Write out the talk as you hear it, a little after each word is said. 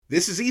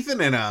This is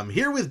Ethan, and I'm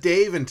here with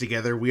Dave, and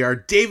together we are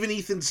Dave and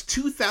Ethan's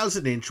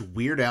 2,000-inch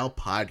Weird Al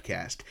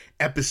podcast,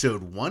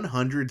 episode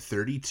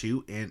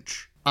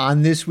 132-inch.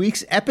 On this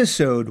week's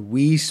episode,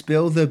 we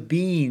spill the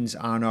beans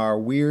on our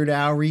Weird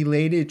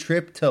Al-related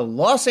trip to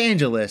Los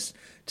Angeles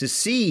to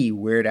see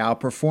Weird Al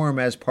perform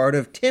as part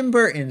of Tim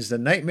Burton's The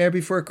Nightmare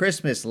Before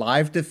Christmas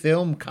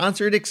live-to-film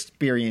concert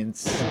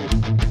experience.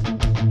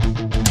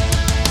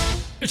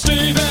 It's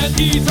Dave and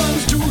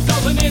Ethan's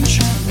 2,000-inch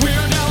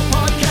Weird Al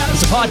podcast.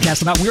 It's a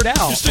podcast about Weird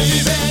Al. It's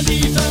Dave and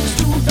Ethan's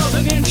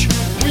 2,000-inch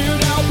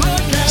Weird Al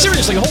podcast.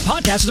 Seriously, the whole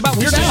podcast is about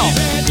Weird Al. Dave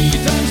and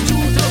Ethan's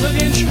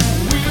 2,000-inch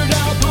Weird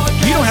Al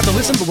podcast. You don't have to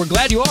listen, but we're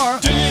glad you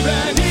are. Dave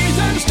and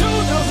Ethan's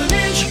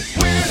 2,000-inch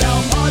Weird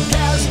Al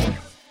podcast.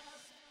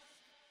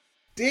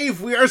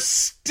 Dave, we are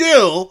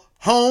still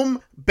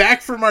home,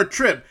 back from our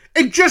trip,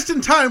 and just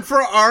in time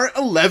for our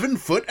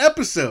 11-foot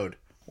episode.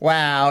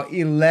 Wow,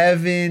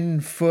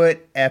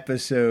 11-foot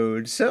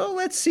episode. So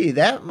let's see,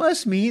 that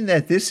must mean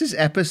that this is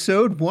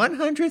episode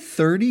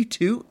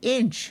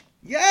 132-inch.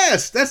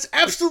 Yes, that's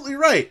absolutely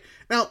right.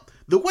 Now,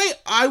 the way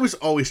I was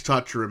always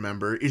taught to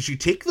remember is you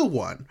take the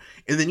 1,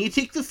 and then you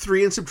take the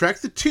 3 and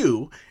subtract the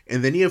 2,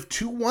 and then you have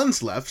 2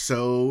 ones left,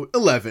 so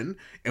 11.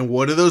 And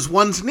what do those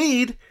ones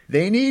need?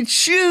 They need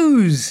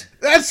shoes.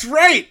 That's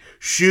right!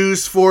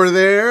 Shoes for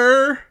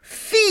their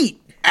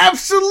Feet.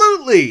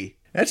 Absolutely!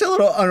 That's a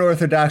little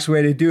unorthodox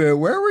way to do it.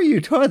 Where were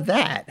you taught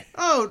that?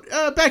 Oh,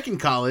 back in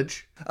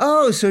college.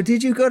 Oh, so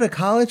did you go to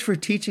college for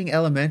teaching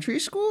elementary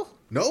school?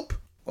 Nope.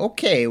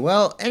 Okay,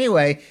 well,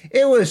 anyway,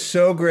 it was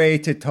so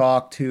great to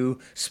talk to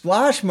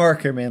Splash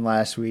Markerman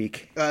last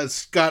week.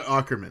 Scott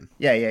Aukerman.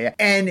 Yeah.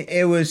 And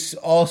it was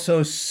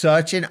also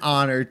such an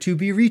honor to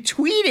be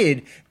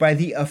retweeted by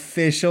the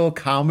official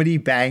Comedy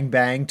Bang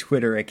Bang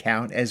Twitter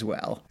account as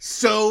well.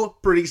 So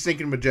pretty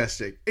stinking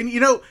majestic. And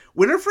you know,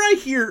 whenever I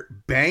hear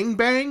bang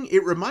bang,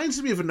 it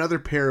reminds me of another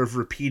pair of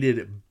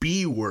repeated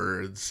B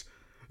words.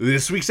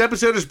 This week's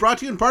episode is brought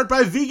to you in part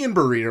by vegan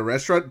burrito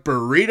restaurant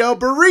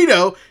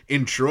Burrito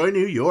in Troy,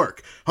 New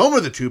York. Home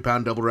of the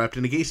 2-pound double wrapped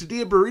in a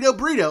quesadilla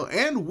burrito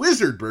and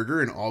Wizard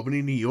Burger in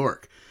Albany, New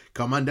York.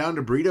 Come on down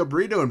to Burrito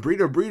and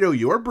Burrito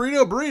your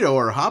Burrito,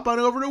 or hop on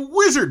over to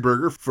Wizard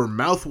Burger for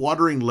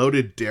mouth-watering,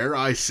 loaded, dare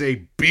I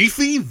say,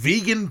 beefy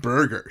vegan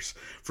burgers.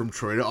 From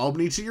Troy to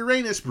Albany to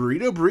Uranus,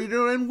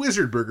 Burrito and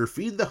Wizard Burger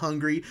feed the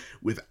hungry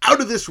with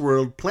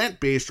out-of-this-world,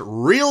 plant-based,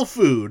 real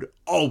food,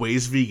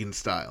 always vegan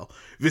style.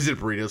 Visit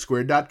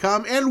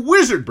burritosquare.com and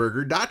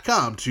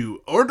wizardburger.com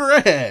to order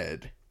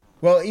ahead.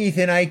 Well,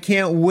 Ethan, I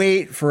can't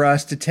wait for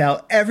us to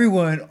tell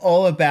everyone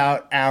all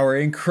about our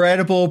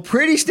incredible,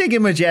 pretty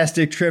stinking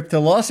majestic trip to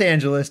Los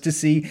Angeles to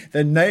see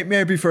The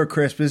Nightmare Before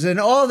Christmas and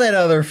all that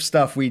other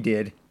stuff we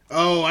did.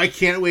 Oh, I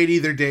can't wait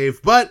either,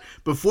 Dave. But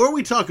before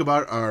we talk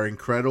about our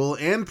incredible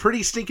and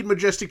pretty stinking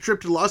majestic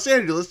trip to Los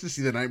Angeles to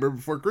see The Nightmare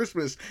Before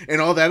Christmas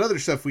and all that other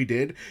stuff we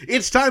did,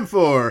 it's time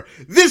for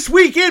This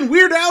Week in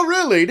Weird Al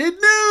Related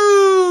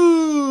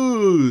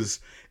News!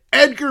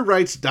 Edgar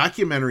Wright's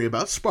documentary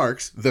about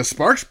Sparks, The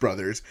Sparks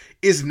Brothers,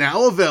 is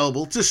now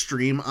available to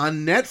stream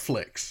on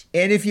Netflix.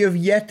 And if you have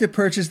yet to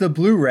purchase the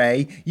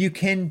Blu-ray, you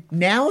can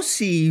now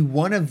see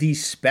one of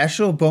these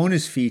special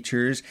bonus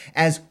features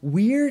as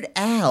Weird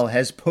Al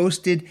has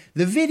posted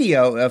the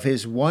video of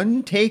his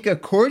one-take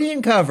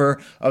accordion cover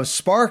of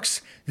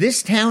Sparks'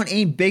 This Town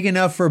Ain't Big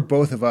Enough for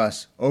Both of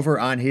Us over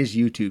on his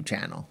YouTube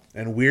channel.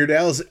 And Weird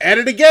Al's at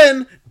it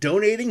again,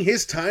 donating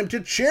his time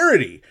to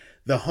charity.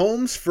 The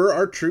Homes for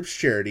Our Troops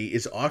charity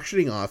is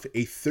auctioning off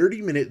a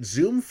 30-minute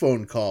Zoom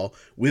phone call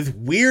with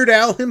Weird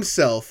Al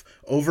himself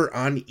over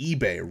on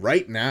eBay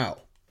right now.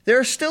 There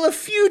are still a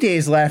few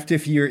days left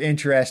if you're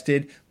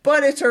interested,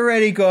 but it's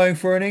already going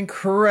for an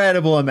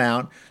incredible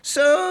amount,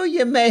 so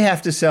you may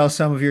have to sell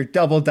some of your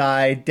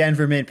double-dyed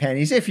Denver Mint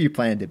pennies if you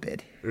plan to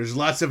bid. There's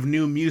lots of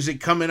new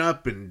music coming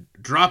up and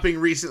dropping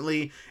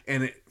recently,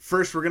 and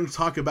first we're going to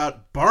talk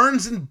about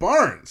Barnes &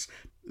 Barnes.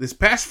 This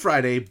past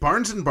Friday,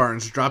 Barnes &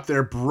 Barnes dropped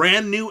their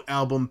brand new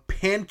album,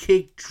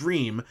 Pancake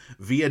Dream,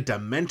 via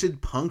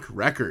Demented Punk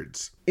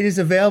Records. It is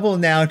available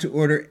now to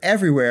order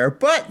everywhere,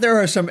 but there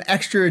are some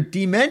extra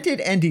demented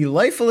and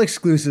delightful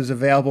exclusives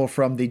available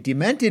from the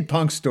Demented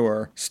Punk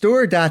store,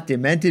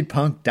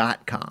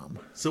 store.dementedpunk.com.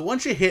 So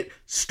once you hit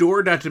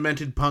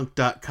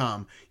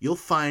store.dementedpunk.com, you'll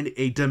find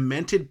a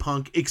Demented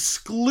Punk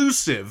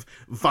exclusive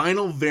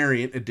vinyl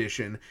variant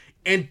edition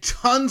and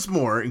tons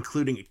more,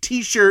 including a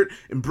t-shirt,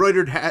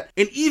 embroidered hat,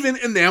 and even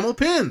enamel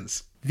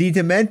pins. The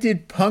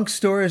Demented Punk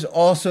store is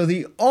also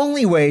the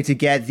only way to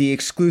get the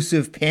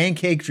exclusive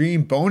Pancake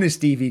Dream bonus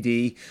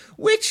DVD,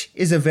 which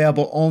is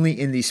available only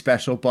in the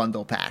special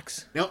bundle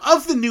packs. Now,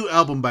 of the new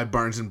album by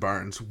Barnes &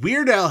 Barnes,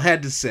 Weird Al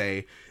had to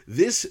say,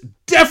 "This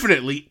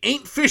definitely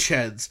ain't fish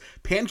heads.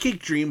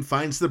 Pancake Dream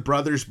finds the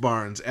brothers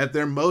Barnes at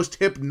their most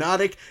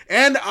hypnotic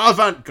and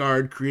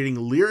avant-garde, creating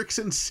lyrics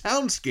and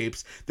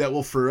soundscapes that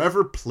will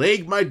forever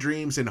plague my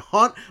dreams and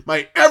haunt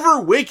my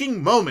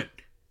ever-waking moment.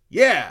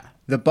 Yeah."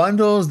 The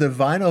bundles, the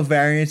vinyl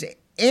variants,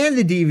 and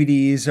the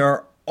DVDs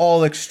are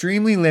all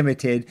extremely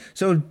limited,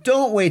 so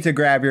don't wait to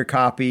grab your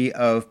copy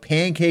of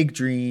Pancake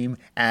Dream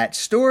at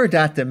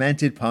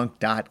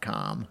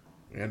store.dementedpunk.com.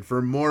 And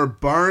for more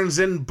Barnes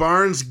 &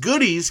 Barnes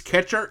goodies,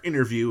 catch our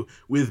interview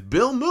with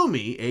Bill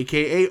Mooney,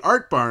 a.k.a.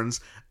 Art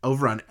Barnes,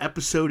 over on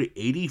episode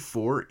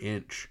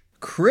 84-inch.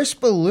 Chris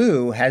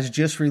Ballew has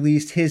just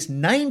released his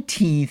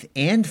 19th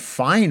and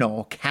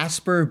final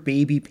Casper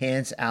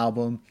Babypants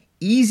album,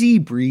 Easy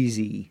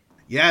Breezy.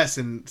 Yes,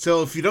 and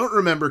so if you don't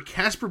remember,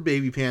 Casper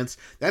Babypants,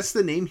 that's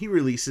the name he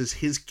releases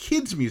his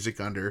kids' music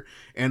under,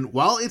 and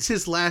while it's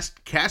his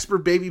last Casper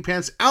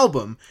Babypants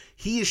album,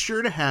 he is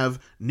sure to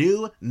have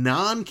new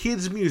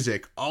non-kids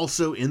music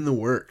also in the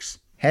works.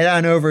 Head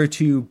on over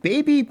to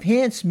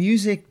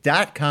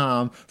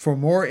babypantsmusic.com for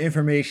more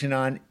information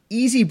on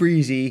Easy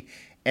Breezy.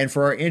 And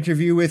for our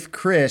interview with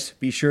Chris,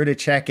 be sure to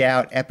check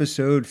out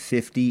episode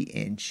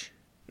 50-inch.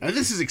 Now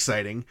this is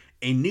exciting.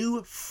 A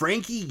new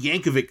Frankie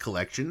Yankovic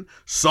collection,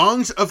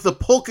 Songs of the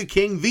Polka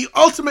King, the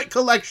Ultimate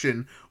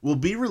Collection, will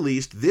be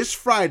released this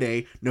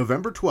Friday,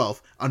 November 12th,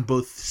 on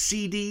both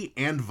CD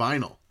and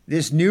vinyl.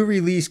 This new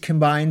release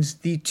combines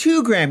the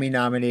 2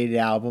 Grammy-nominated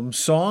albums,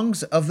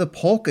 Songs of the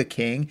Polka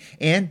King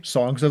and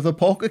Songs of the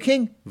Polka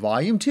King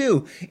Volume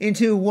 2,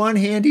 into one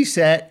handy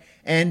set,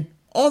 and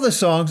all the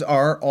songs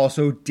are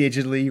also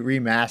digitally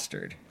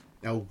remastered.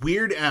 Now,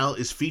 Weird Al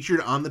is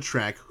featured on the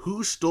track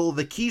Who Stole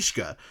the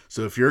Kishka,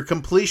 so if you're a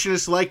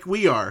completionist like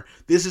we are,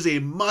 this is a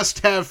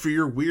must-have for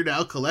your Weird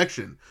Al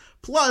collection.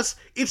 Plus,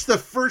 it's the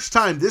first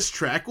time this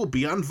track will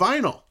be on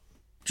vinyl.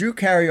 Drew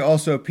Carey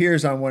also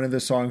appears on one of the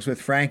songs with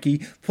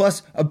Frankie,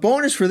 plus a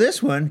bonus for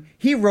this one,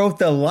 he wrote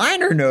the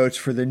liner notes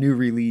for the new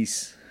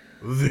release.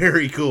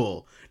 Very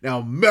cool.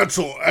 Now,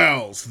 Metal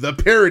Al's The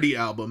Parody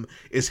album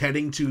is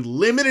heading to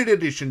limited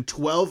edition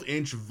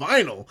 12-inch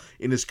vinyl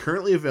and is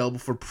currently available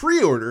for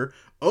pre-order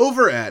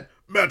over at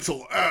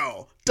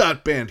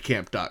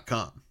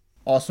metaral.bandcamp.com.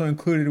 Also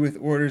included with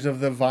orders of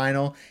the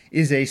vinyl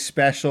is a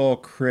special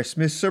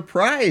Christmas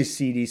surprise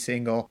CD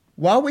single.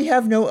 While we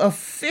have no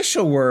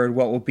official word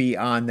what will be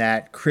on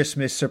that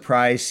Christmas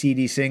surprise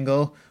CD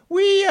single,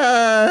 we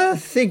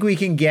think we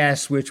can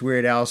guess which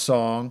Weird Al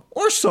song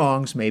or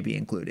songs may be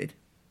included.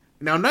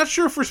 Now, I'm not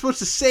sure if we're supposed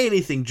to say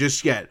anything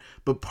just yet,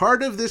 but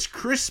part of this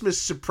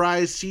Christmas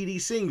surprise CD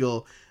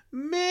single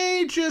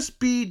may just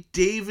be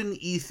Dave and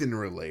Ethan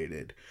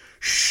related.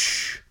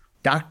 Shh.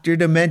 Dr.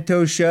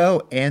 Demento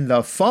Show and the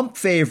Fump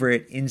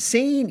favorite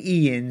Insane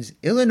Ian's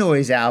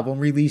Illinois album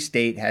release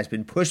date has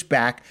been pushed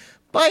back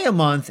by a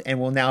month and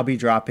will now be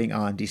dropping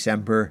on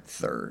December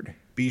 3rd.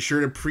 Be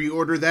sure to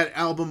pre-order that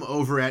album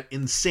over at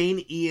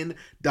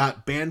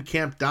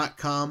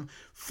insaneian.bandcamp.com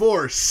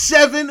for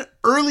 7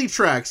 early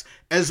tracks,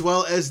 as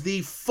well as the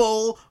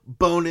full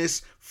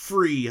bonus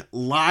free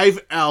live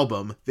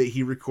album that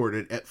he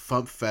recorded at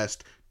FumpFest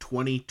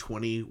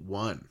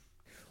 2021.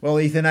 Well,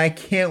 Ethan, I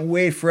can't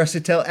wait for us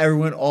to tell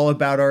everyone all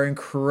about our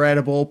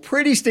incredible,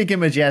 pretty stinking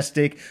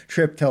majestic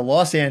trip to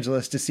Los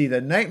Angeles to see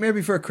The Nightmare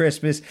Before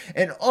Christmas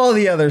and all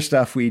the other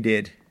stuff we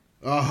did.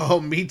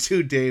 Oh, me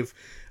too, Dave.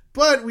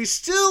 But we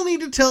still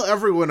need to tell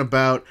everyone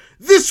about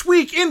This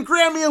Week in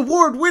Grammy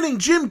Award-winning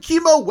Jim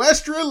Kimo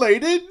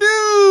West-related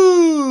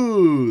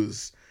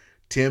news.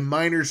 Tim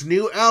Miner's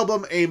new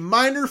album, A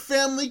Miner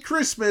Family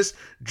Christmas,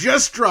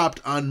 just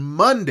dropped on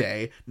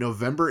Monday,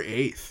 November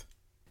 8th.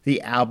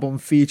 The album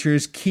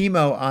features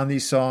Kimo on the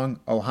song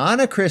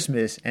Ohana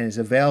Christmas and is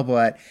available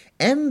at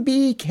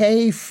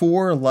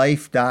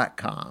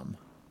mbk4life.com.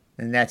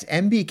 And that's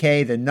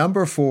mbk, the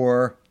number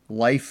 4,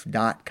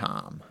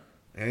 life.com.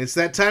 And it's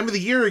that time of the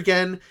year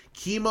again.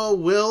 Kimo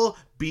will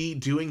be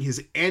doing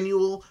his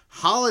annual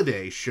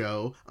holiday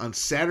show on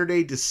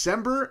Saturday,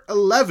 December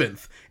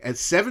 11th at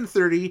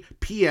 7:30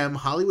 p.m.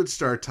 Hollywood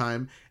Star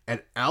Time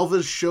at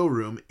Alva's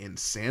Showroom in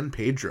San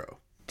Pedro.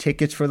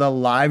 Tickets for the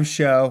live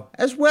show,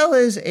 as well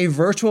as a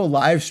virtual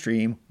live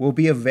stream, will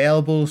be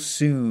available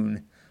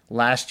soon.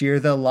 Last year,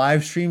 the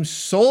live stream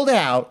sold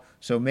out,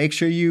 so make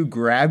sure you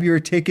grab your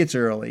tickets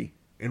early.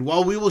 And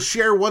while we will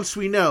share once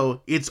we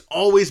know, it's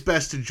always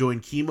best to join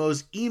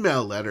Kimo's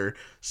email letter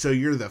so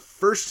you're the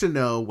first to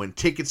know when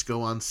tickets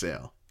go on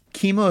sale.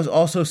 Kimo is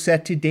also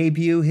set to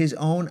debut his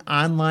own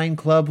online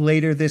club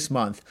later this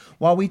month.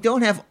 While we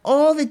don't have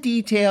all the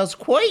details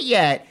quite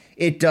yet,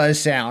 it does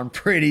sound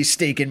pretty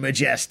stinking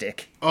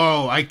majestic.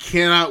 Oh, I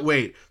cannot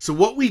wait. So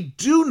what we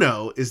do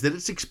know is that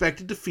it's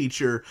expected to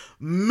feature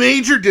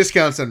major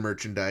discounts on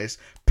merchandise,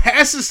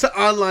 passes to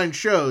online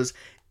shows,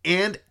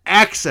 and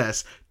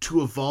access to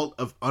a vault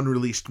of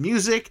unreleased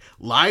music,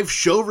 live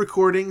show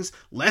recordings,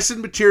 lesson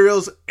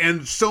materials,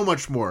 and so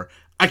much more.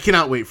 I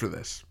cannot wait for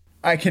this.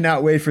 I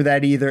cannot wait for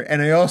that either,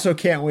 and I also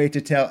can't wait to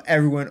tell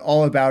everyone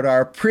all about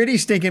our pretty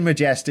stinking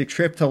majestic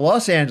trip to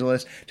Los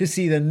Angeles to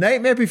see The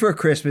Nightmare Before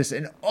Christmas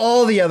and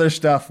all the other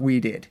stuff we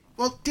did.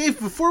 Well, Dave,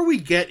 before we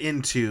get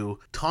into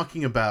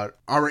talking about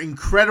our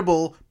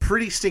incredible,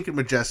 pretty stinking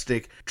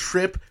majestic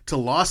trip to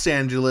Los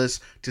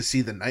Angeles to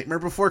see The Nightmare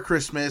Before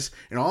Christmas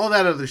and all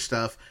that other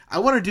stuff, I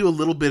want to do a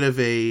little bit of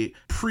a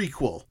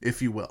prequel,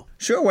 if you will.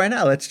 Sure, why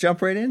not? Let's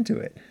jump right into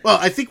it. Well,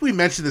 I think we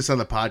mentioned this on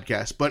the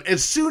podcast, but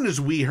as soon as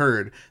we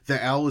heard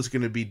that Al was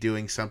going to be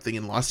doing something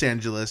in Los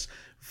Angeles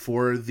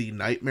for the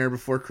Nightmare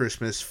Before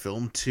Christmas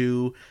Film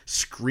 2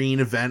 screen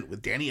event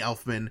with Danny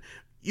Elfman,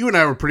 you and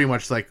I were pretty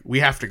much like, we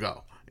have to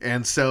go.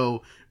 And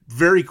so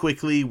very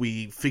quickly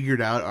we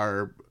figured out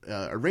our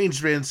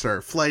arrangements,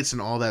 our flights,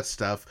 and all that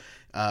stuff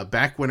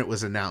back when it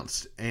was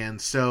announced. And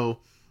so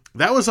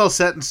that was all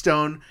set in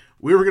stone.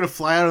 We were going to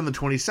fly out on the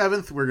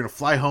 27th. We were going to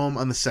fly home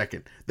on the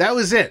 2nd. That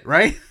was it,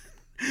 right?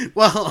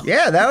 Well,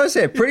 yeah, that was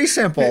it. Pretty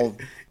simple.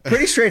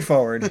 Pretty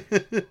straightforward.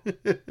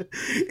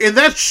 And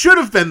that should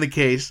have been the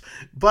case.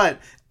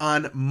 But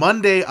on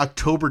Monday,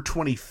 October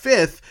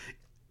 25th,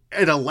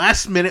 at a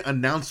last-minute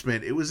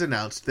announcement, it was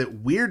announced that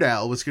Weird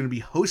Al was going to be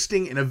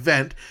hosting an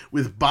event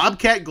with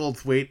Bobcat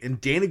Goldthwait and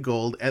Dana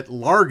Gold at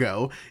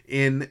Largo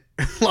in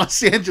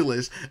Los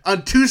Angeles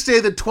on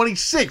Tuesday the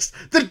 26th,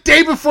 the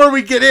day before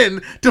we get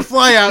in to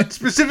fly out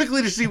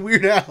specifically to see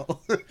Weird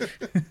Al.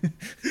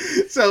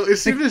 So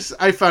as soon as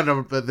I found out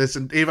about this,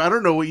 and Dave, I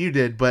don't know what you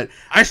did, but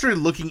I started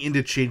looking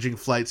into changing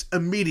flights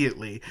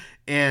immediately,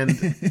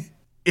 and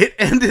it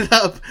ended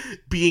up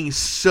being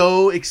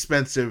so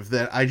expensive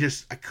that I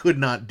could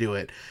not do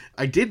it.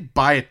 I did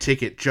buy a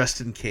ticket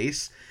just in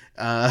case.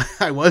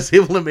 I was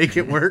able to make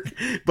it work,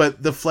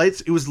 but the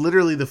flights, it was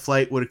literally the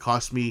flight would have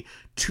cost me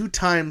 2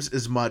 times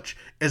as much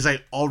as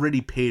I already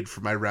paid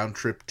for my round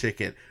trip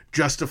ticket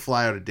just to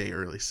fly out a day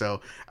early.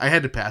 So I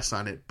had to pass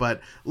on it.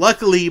 But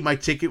luckily my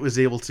ticket was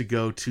able to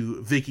go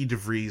to Vicky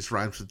DeVries,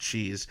 Rhymes with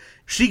Cheese.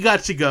 She got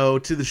to go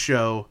to the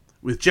show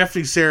with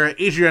Jeffrey Sarah,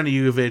 Adriana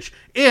Jugovic,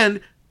 and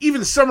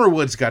even Summer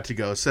Woods got to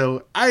go,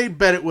 so I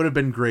bet it would have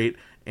been great,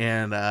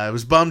 and I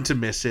was bummed to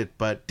miss it.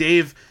 But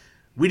Dave,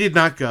 we did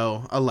not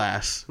go,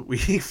 alas. We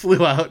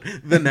flew out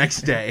the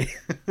next day.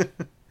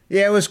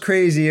 Yeah, it was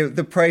crazy.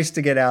 The price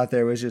to get out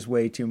there was just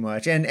way too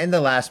much. And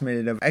the last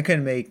minute, I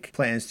couldn't make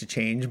plans to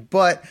change,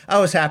 but I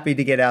was happy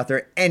to get out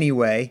there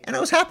anyway, and I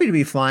was happy to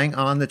be flying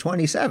on the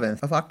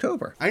 27th of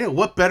October. I know,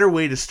 what better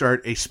way to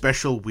start a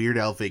special Weird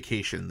Al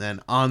vacation than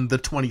on the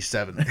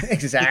 27th?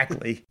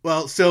 Exactly.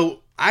 Well,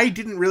 so I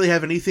didn't really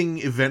have anything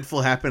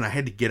eventful happen. I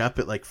had to get up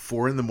at like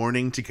 4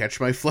 a.m. to catch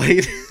my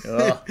flight.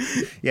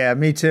 Yeah,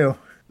 me too.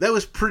 That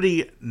was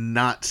pretty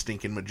not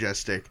stinking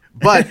majestic.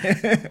 But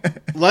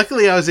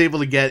luckily I was able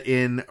to get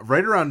in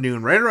right around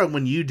noon, right around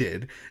when you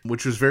did,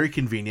 which was very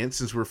convenient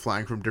since we're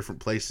flying from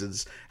different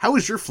places. How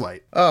was your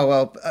flight? Oh,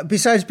 well,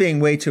 besides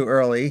being way too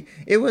early,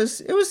 it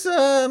was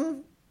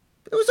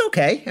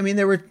okay. I mean,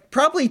 there were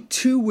probably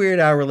 2 Weird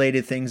Al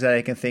related things that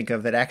I can think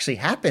of that actually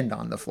happened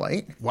on the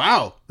flight.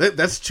 Wow.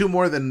 That's 2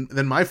 more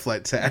than my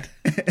flights had.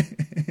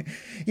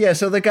 Yeah,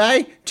 so the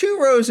guy 2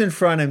 rows in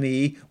front of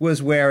me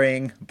was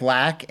wearing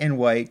black and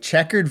white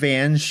checkered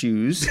Vans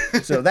shoes.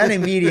 So that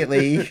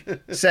immediately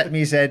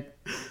said,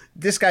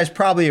 this guy's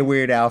probably a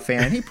Weird Al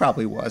fan. He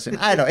probably wasn't.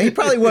 I don't know. He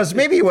probably was.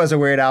 Maybe he was a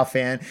Weird Al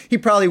fan. He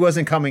probably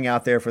wasn't coming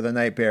out there for the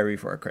Nightmare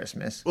Before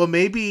Christmas. Well,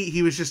 maybe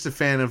he was just a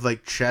fan of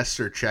like chess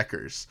or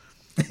checkers.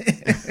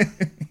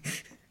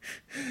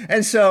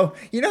 And so,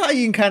 you know how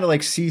you can kind of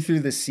like see through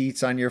the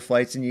seats on your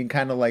flights and you can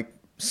kind of like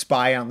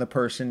spy on the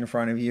person in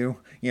front of you,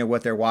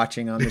 what they're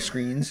watching on the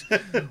screens?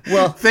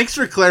 Well, thanks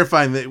for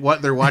clarifying that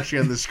what they're watching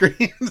on the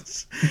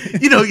screens.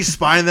 You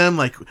spy on them,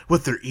 like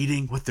what they're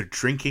eating, what they're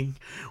drinking,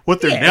 what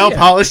their nail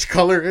polish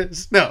color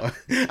is. No,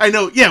 I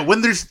know. Yeah,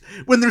 when there's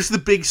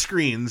the big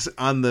screens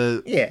on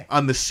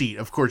the seat,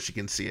 of course you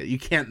can see it. You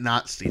can't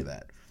not see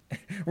that.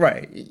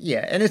 Right.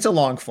 Yeah. And it's a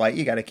long flight.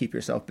 You got to keep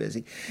yourself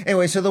busy.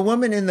 Anyway, so the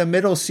woman in the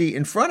middle seat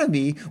in front of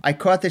me, I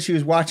caught that she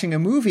was watching a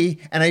movie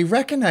and I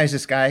recognized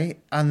this guy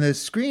on the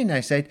screen. I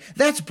said,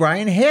 that's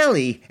Brian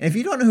Haley. And if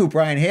you don't know who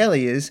Brian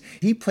Haley is,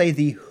 he played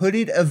the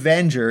Hooded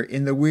Avenger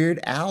in the Weird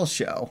Al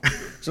show.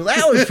 So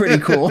that was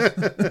pretty cool.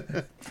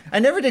 I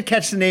never did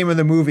catch the name of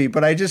the movie,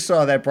 but I just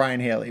saw that Brian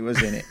Haley was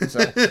in it.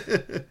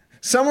 So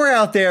somewhere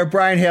out there,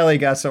 Brian Haley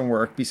got some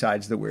work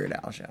besides the Weird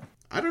Al show.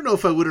 I don't know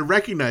if I would have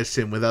recognized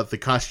him without the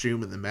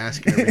costume and the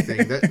mask and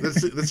everything.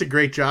 That's a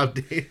great job,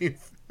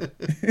 Dave.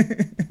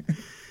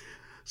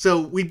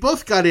 So we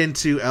both got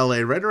into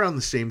LA right around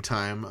the same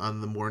time on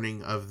the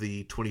morning of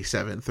the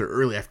 27th, or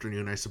early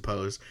afternoon, I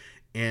suppose.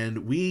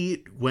 And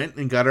we went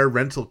and got our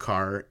rental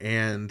car.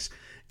 And,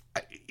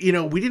 we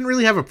didn't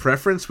really have a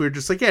preference. We were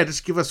just like, yeah,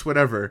 just give us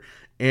whatever.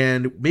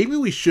 And maybe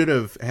we should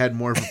have had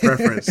more of a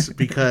preference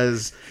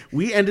because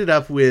we ended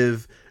up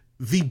with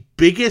the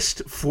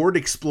biggest Ford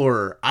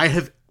Explorer I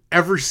have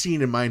ever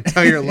seen in my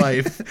entire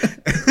life.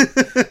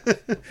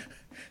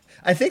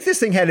 I think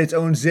this thing had its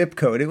own zip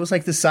code. It was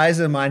like the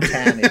size of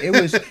Montana. It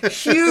was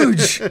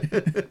huge.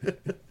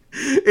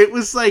 It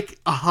was like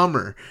a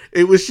Hummer.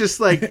 It was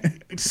just like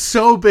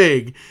so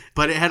big,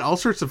 but it had all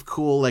sorts of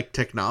cool like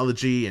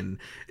technology, and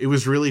it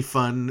was really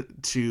fun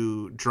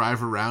to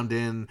drive around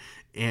in.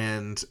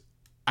 And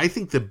I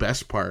think the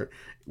best part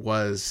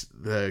was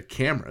the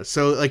camera.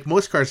 So like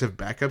most cars have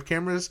backup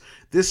cameras.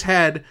 This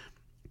had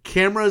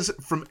cameras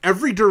from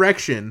every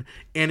direction,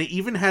 and it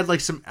even had like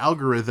some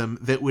algorithm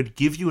that would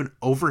give you an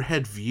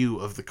overhead view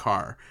of the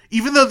car.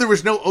 Even though there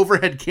was no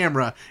overhead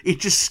camera, it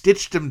just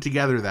stitched them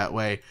together that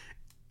way.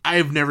 I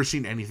have never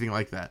seen anything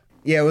like that.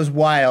 Yeah, it was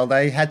wild.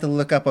 I had to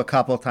look up a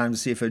couple of times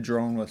to see if a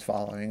drone was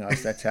following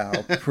us. That's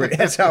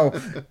how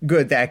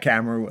good that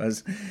camera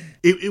was.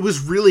 It was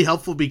really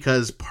helpful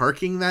because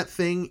parking that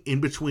thing in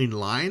between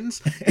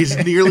lines is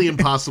nearly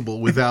impossible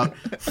without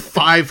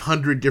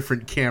 500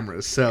 different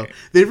cameras. So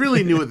they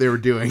really knew what they were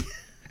doing.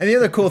 And the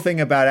other cool thing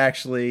about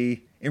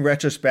actually, in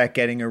retrospect,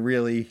 getting a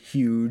really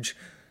huge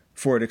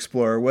Ford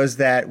Explorer was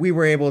that we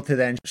were able to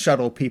then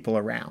shuttle people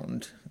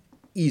around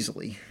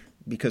easily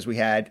because we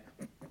had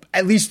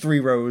at least 3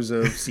 rows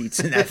of seats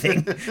in that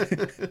thing.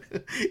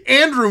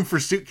 And room for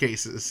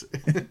suitcases.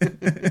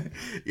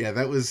 Yeah,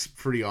 that was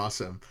pretty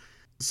awesome.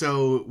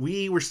 So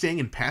we were staying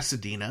in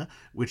Pasadena,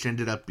 which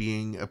ended up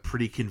being a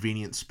pretty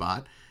convenient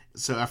spot.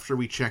 So after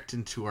we checked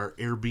into our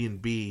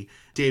Airbnb,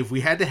 Dave,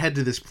 we had to head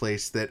to this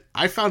place that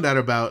I found out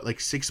about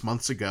like 6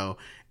 months ago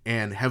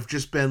and have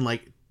just been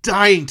like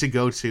dying to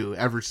go to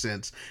ever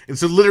since. And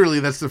so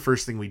literally that's the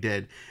first thing we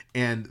did.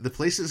 And the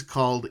place is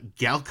called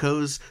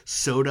Galco's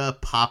Soda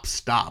Pop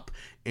Stop.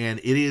 And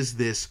it is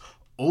this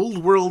old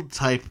world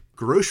type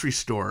grocery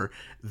store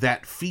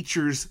that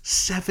features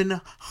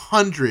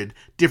 700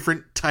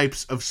 different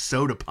types of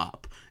soda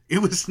pop.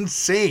 It was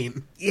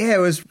insane. Yeah, it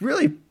was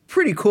really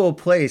pretty cool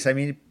place. I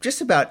mean, just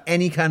about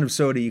any kind of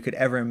soda you could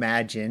ever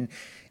imagine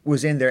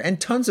was in there,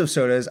 and tons of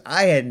sodas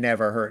I had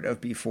never heard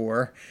of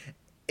before.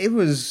 It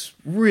was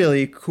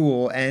really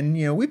cool, and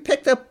we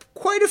picked up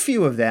quite a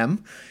few of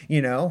them,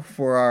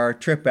 for our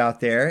trip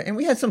out there, and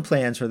we had some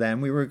plans for them.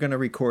 We were going to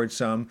record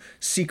some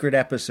secret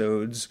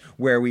episodes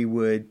where we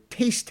would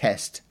taste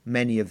test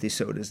many of the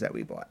sodas that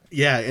we bought.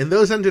 Yeah, and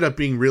those ended up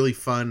being really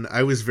fun.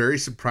 I was very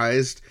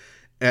surprised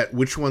at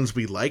which ones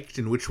we liked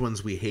and which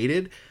ones we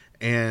hated,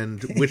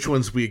 and which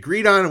ones we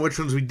agreed on and which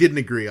ones we didn't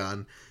agree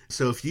on.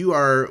 So if you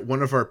are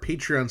one of our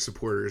Patreon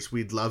supporters,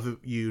 we'd love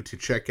you to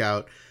check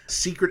out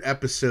secret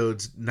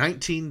episodes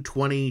 19,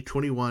 20,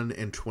 21,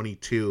 and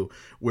 22,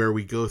 where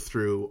we go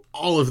through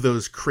all of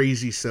those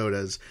crazy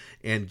sodas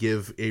and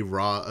give a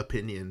raw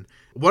opinion.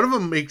 One of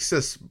them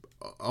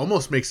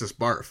almost makes us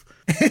barf.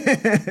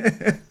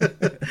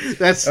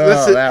 that's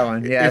that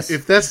one. Yes.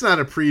 If that's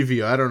not a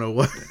preview, I don't know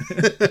what.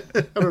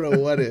 I don't know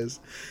what is.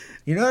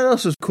 You know what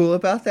else was cool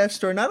about that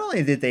store? Not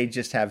only did they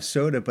just have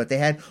soda, but they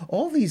had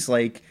all these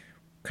like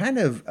kind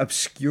of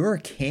obscure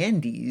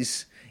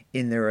candies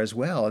in there as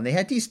well. And they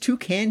had these 2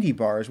 candy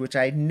bars, which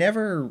I'd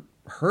never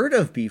heard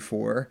of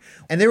before.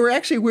 And they were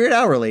actually Weird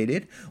Al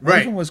related. One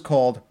of them was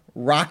called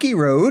Rocky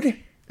Road,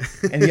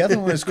 and the other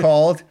one was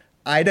called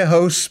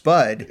Idaho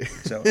Spud.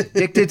 So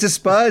addicted to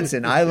Spuds,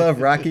 and I love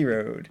Rocky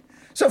Road.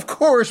 So of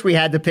course we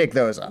had to pick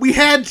those up. We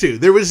had to.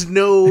 There was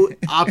no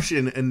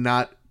option in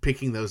not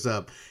picking those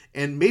up.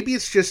 And maybe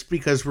it's just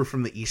because we're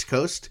from the East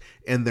Coast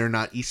and they're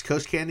not East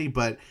Coast candy,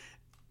 but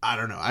I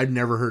don't know. I'd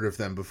never heard of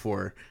them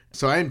before.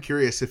 So I am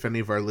curious if any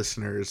of our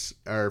listeners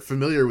are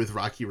familiar with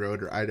Rocky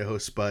Road or Idaho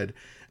Spud.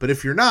 But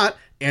if you're not,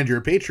 and you're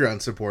a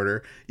Patreon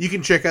supporter, you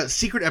can check out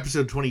Secret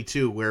Episode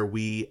 22, where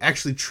we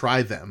actually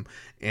try them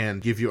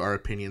and give you our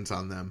opinions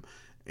on them.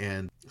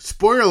 And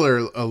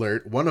spoiler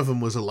alert, one of them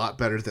was a lot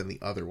better than the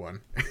other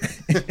one.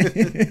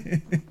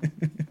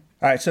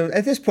 All right, so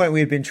at this point, we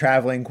had been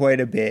traveling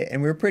quite a bit,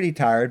 and we were pretty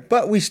tired,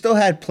 but we still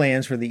had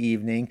plans for the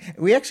evening.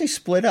 We actually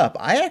split up.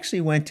 I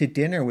actually went to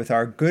dinner with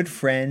our good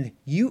friend,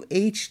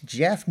 UH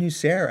Jeff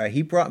Nucera.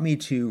 He brought me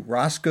to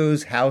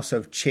Roscoe's House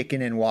of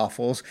Chicken and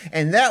Waffles,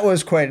 and that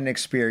was quite an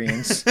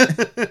experience.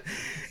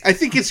 I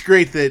think it's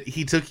great that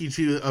he took you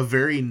to a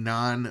very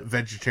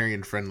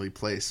non-vegetarian friendly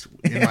place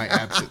in my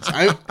absence.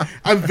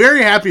 I'm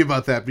very happy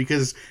about that,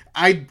 because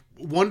I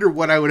wonder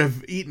what I would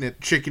have eaten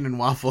at Chicken and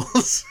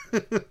Waffles.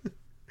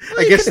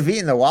 Well, you could have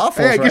eaten the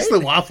waffles, I guess right?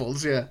 the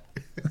waffles, yeah.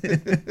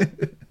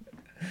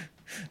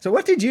 So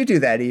what did you do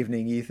that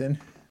evening, Ethan?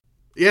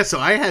 Yeah, so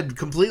I had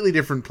completely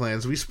different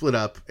plans. We split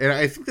up, and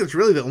I think that's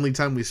really the only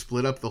time we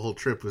split up the whole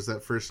trip was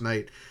that first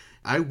night.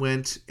 I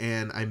went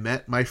and I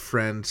met my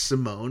friend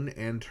Simone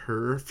and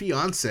her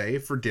fiance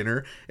for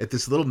dinner at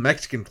this little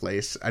Mexican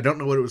place. I don't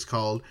know what it was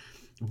called.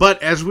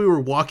 But as we were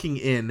walking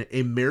in,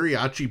 a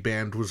mariachi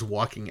band was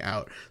walking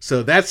out.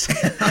 So that's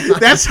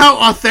how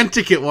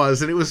authentic it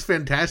was, and it was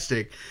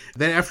fantastic.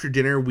 Then after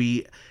dinner,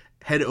 we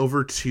head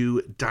over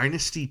to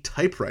Dynasty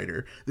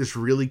Typewriter, this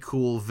really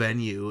cool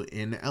venue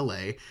in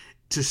LA,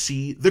 to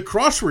see The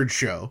Crossword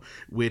Show,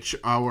 which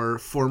our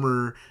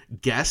former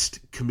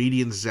guest,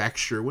 comedian Zach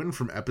Sherwin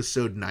from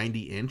episode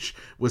 90 Inch,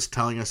 was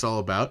telling us all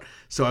about.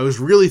 So I was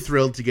really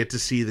thrilled to get to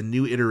see the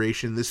new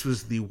iteration. This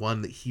was the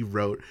one that he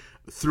wrote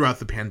throughout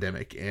the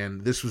pandemic,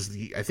 and this was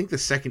I think the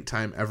second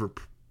time ever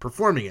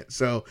performing it.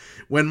 So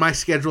when my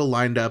schedule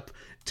lined up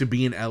to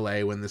be in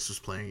LA when this was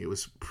playing, it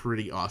was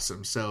pretty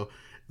awesome. So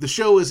the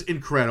show was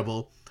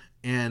incredible.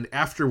 And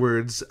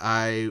afterwards,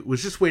 I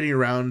was just waiting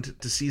around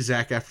to see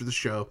Zach after the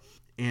show,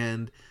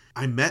 and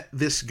I met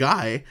this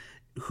guy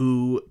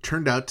who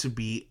turned out to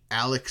be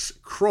Alex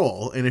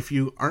Kroll. And if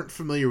you aren't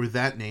familiar with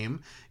that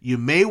name, you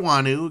may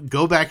want to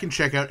go back and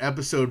check out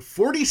episode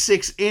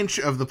 46-inch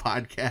of the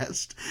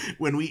podcast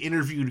when we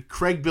interviewed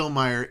Craig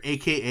Billmeyer,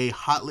 aka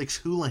Hot Licks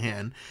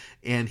Houlihan,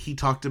 and he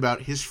talked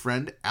about his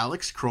friend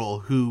Alex Kroll,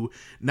 who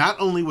not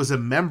only was a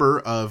member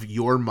of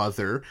Your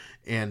Mother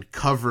and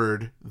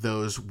covered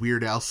those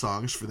Weird Al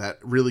songs for that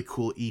really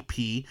cool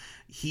EP,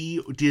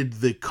 he did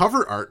the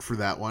cover art for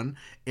that one,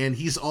 and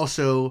he's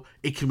also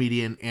a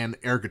comedian and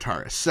air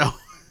guitarist. So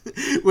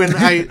when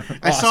I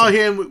saw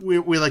him,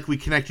 we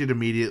connected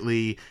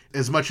immediately.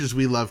 As much as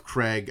we love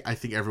Craig, I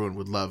think everyone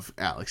would love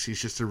Alex.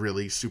 He's just a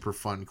really super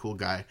fun, cool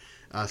guy.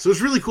 So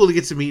it's really cool to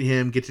get to meet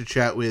him, get to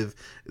chat with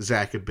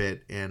Zach a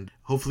bit, and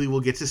hopefully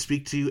we'll get to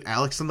speak to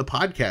Alex on the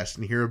podcast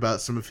and hear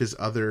about some of his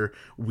other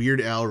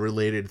Weird Al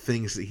related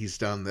things that he's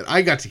done that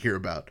I got to hear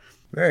about.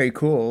 Very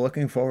cool.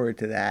 Looking forward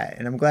to that.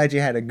 And I'm glad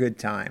you had a good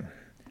time.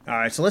 All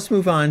right, so let's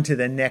move on to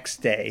the next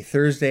day,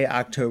 Thursday,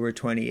 October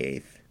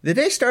 28th. The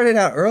day started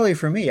out early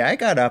for me. I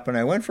got up and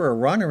I went for a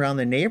run around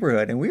the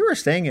neighborhood, and we were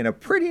staying in a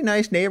pretty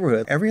nice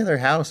neighborhood. Every other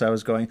house I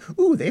was going,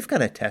 ooh, they've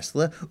got a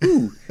Tesla.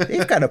 Ooh,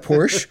 they've got a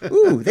Porsche.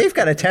 Ooh, they've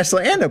got a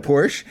Tesla and a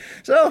Porsche.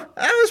 So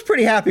I was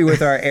pretty happy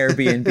with our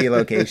Airbnb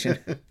location.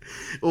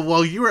 Well,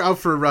 while you were out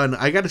for a run,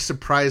 I got a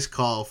surprise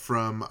call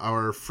from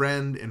our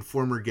friend and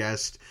former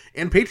guest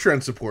and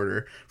Patreon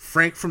supporter,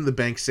 Frank from the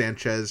Bank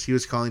Sanchez. He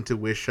was calling to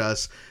wish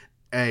us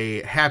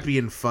a happy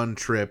and fun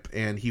trip,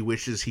 and he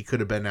wishes he could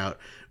have been out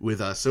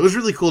with us. So it was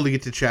really cool to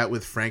get to chat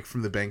with Frank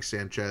from the Bank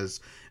Sanchez.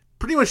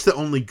 Pretty much the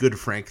only good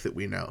Frank that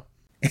we know.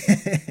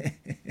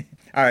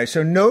 All right,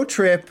 so no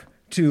trip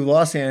to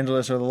Los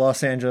Angeles or the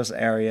Los Angeles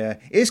area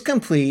is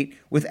complete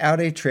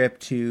without a trip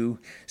to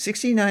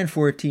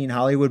 6914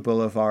 Hollywood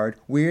Boulevard,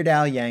 Weird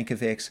Al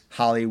Yankovic's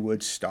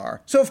Hollywood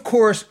Star. So, of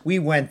course, we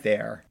went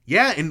there.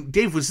 Yeah, and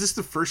Dave, was this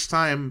the first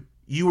time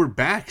you were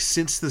back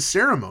since the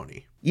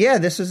ceremony? Yeah,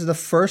 this is the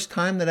first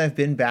time that I've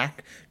been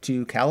back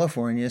to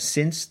California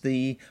since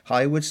the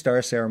Hollywood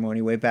Star ceremony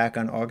way back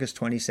on August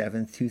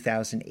 27th,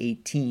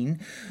 2018.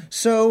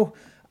 So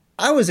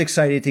I was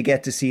excited to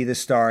get to see the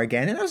star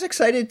again, and I was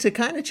excited to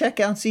kind of check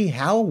out and see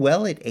how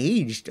well it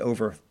aged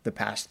over the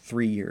past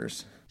 3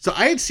 years. So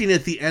I had seen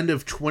it at the end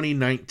of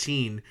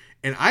 2019,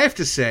 and I have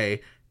to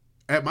say,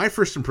 at my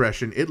first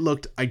impression, it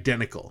looked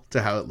identical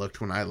to how it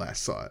looked when I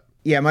last saw it.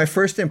 Yeah, my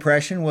first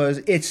impression was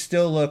it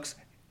still looks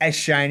as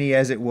shiny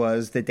as it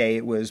was the day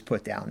it was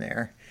put down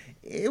there.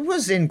 It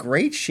was in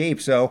great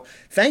shape, so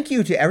thank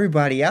you to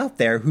everybody out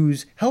there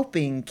who's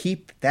helping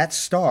keep that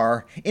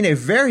star in a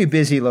very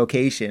busy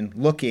location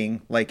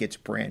looking like it's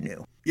brand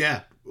new.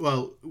 Yeah,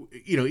 well,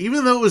 you know,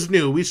 even though it was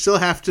new, we still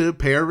have to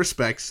pay our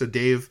respects. So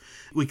Dave,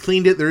 we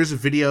cleaned it. There is a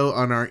video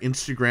on our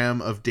Instagram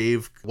of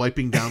Dave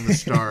wiping down the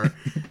star,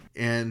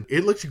 and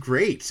it looked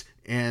great.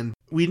 And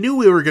we knew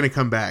we were going to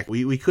come back.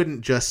 We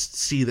couldn't just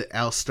see the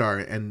Al Star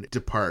and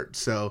depart.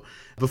 So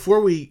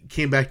before we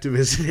came back to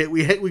visit it,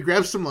 we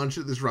grabbed some lunch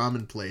at this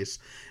ramen place.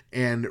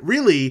 And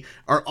really,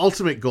 our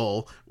ultimate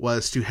goal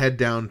was to head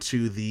down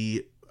to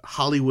the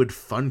Hollywood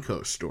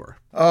Funko store.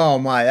 Oh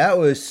my, that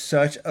was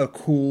such a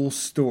cool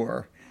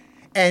store.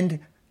 And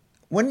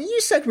when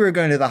you said we were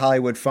going to the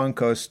Hollywood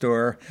Funko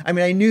store, I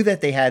mean, I knew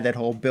that they had that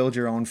whole build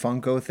your own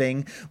Funko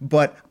thing,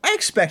 but I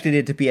expected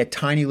it to be a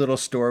tiny little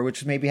store,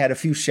 which maybe had a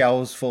few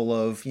shelves full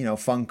of,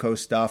 Funko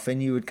stuff,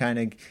 and you would kind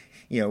of,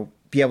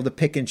 be able to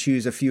pick and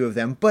choose a few of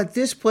them. But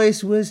this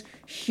place was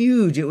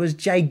huge. It was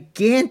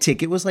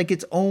gigantic. It was like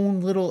its own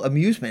little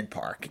amusement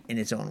park in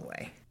its own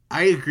way.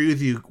 I agree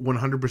with you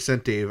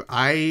 100%, Dave.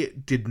 I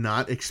did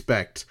not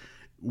expect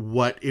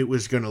what it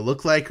was going to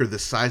look like or the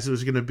size it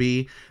was going to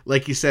be.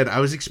 Like you said, I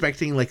was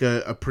expecting like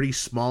a pretty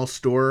small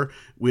store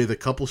with a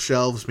couple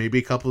shelves, maybe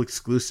a couple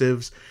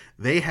exclusives.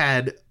 They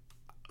had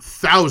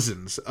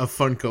thousands of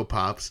Funko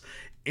Pops,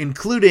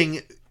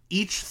 including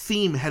each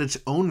theme had its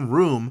own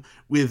room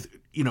with,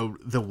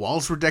 the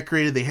walls were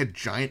decorated. They had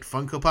giant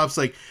Funko Pops.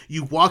 Like,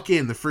 you walk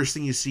in, the first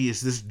thing you see is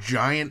this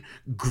giant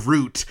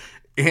Groot,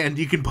 and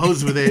you can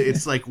pose with it.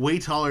 It's like way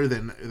taller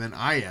than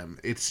I am.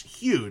 It's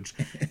huge.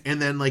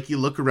 And then like you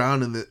look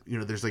around and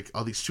there's like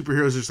all these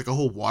superheroes. There's like a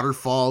whole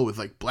waterfall with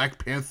like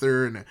Black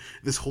Panther and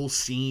this whole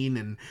scene.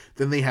 And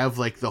then they have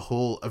like the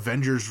whole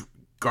Avengers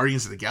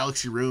Guardians of the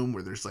Galaxy room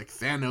where there's like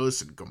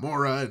Thanos and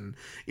Gamora and,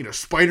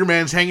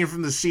 Spider-Man's hanging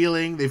from the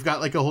ceiling. They've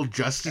got like a whole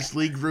Justice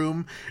League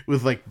room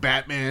with like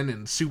Batman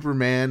and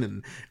Superman.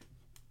 And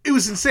it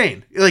was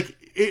insane. Like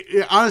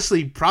it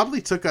honestly probably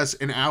took us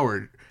an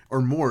hour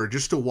or more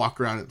just to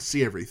walk around and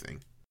see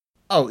everything.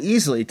 Oh,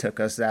 easily took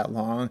us that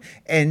long.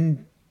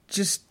 And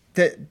just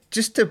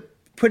to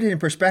put it in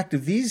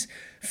perspective, these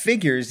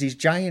figures, these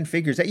giant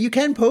figures that you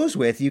can pose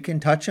with, you can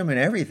touch them and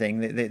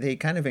everything. They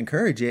kind of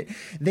encourage it.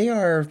 They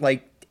are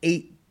like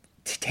 8,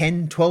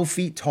 10, 12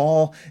 feet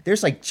tall.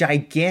 There's like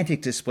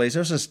gigantic displays.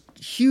 There's this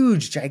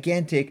huge,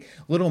 gigantic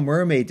Little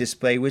Mermaid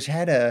display, which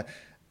had a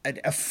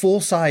a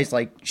full-size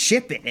like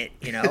ship in it,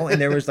 you know,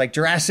 and there was like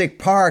Jurassic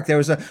Park. There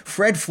was a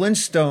Fred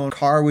Flintstone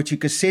car, which you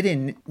could sit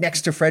in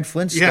next to Fred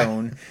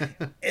Flintstone.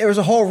 Yeah. There was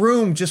a whole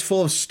room just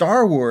full of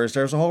Star Wars.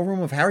 There was a whole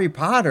room of Harry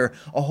Potter,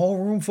 a whole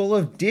room full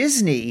of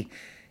Disney.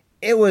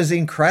 It was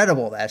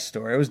incredible, that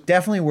store. It was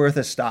definitely worth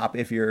a stop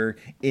if you're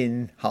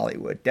in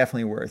Hollywood.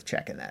 Definitely worth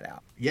checking that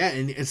out. Yeah,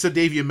 and so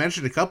Dave, you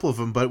mentioned a couple of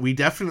them, but we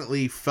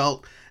definitely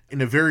felt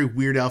in a very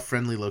Weird Al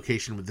friendly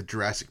location with the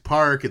Jurassic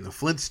Park and the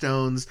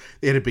Flintstones.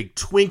 They had a big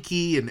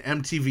Twinkie, an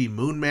MTV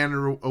Moon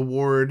Man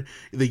award,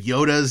 the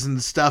Yodas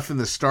and stuff in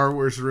the Star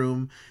Wars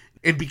room.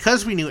 And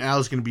because we knew Al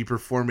was going to be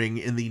performing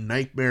in the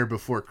Nightmare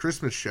Before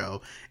Christmas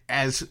show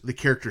as the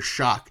character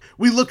Shock,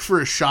 we looked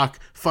for a Shock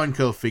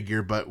Funko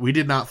figure, but we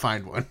did not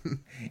find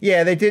one.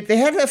 Yeah, they did. They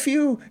had a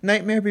few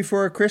Nightmare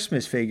Before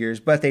Christmas figures,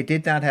 but they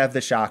did not have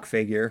the Shock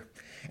figure.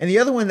 And the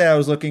other one that I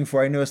was looking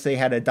for, I noticed they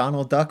had a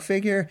Donald Duck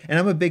figure, and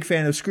I'm a big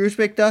fan of Scrooge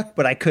McDuck,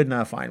 but I could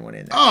not find one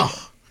in there.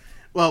 Oh,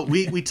 well,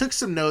 we took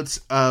some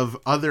notes of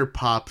other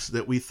pops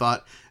that we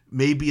thought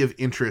may be of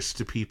interest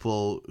to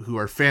people who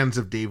are fans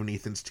of Dave and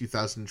Ethan's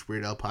 2000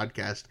 Weird Al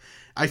podcast.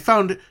 I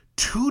found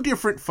 2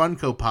 different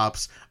Funko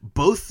Pops,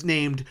 both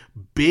named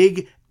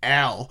Big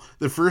Al.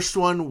 The first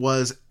one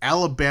was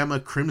Alabama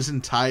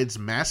Crimson Tide's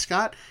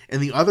mascot,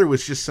 and the other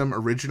was just some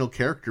original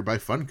character by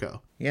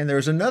Funko. Yeah, and there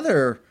was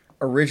another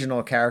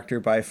original character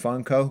by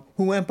Funko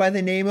who went by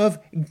the name of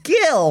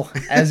Gil,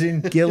 as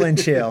in Gil and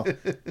Chill.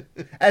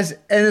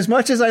 As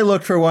much as I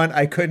looked for one,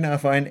 I could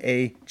not find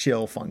a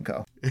Chill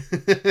Funko.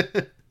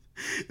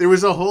 There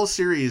was a whole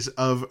series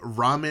of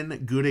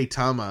Ramen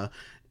Gudetama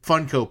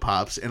Funko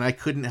Pops, and I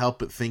couldn't help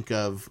but think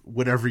of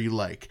Whatever You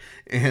Like,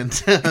 and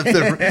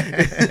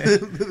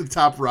the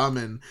top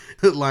ramen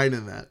line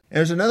in that.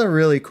 There's another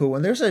really cool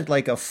one. There's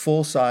a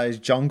full-size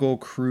Jungle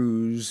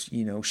Cruise,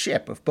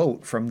 ship of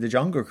boat from the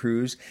Jungle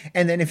Cruise.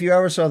 And then if you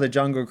ever saw the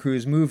Jungle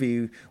Cruise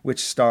movie,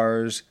 which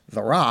stars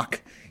The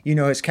Rock,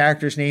 his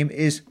character's name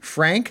is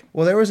Frank.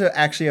 Well, there was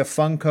actually a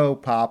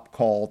Funko Pop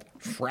called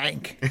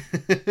Frank.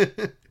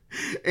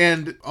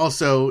 And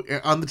also,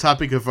 on the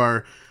topic of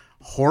our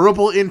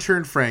horrible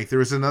intern Frank, there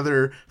was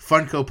another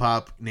Funko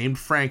Pop named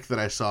Frank that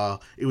I saw.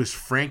 It was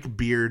Frank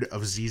Beard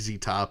of ZZ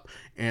Top,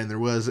 and there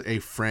was a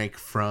Frank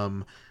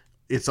from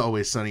It's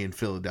Always Sunny in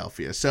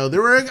Philadelphia. So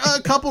there were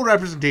a couple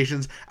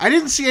representations. I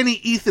didn't see any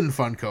Ethan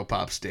Funko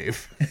Pops,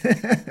 Dave.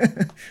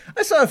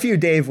 I saw a few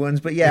Dave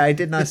ones, but yeah, I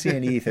did not see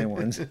any Ethan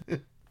ones.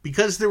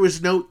 Because there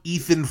was no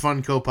Ethan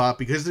Funko Pop,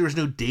 because there was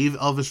no Dave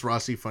Elvis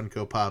Rossi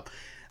Funko Pop,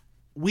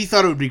 we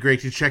thought it would be great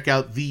to check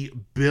out the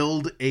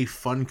Build a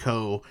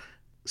Funko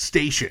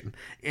station.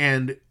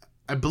 And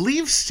I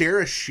believe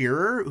Sarah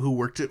Shearer, who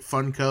worked at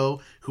Funko,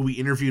 who we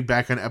interviewed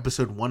back on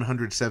episode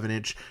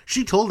 107-inch,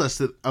 she told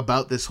us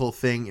about this whole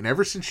thing. And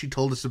ever since she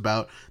told us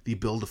about the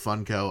Build a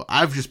Funko,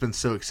 I've just been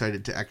so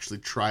excited to actually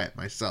try it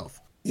myself.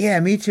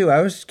 Yeah, me too.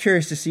 I was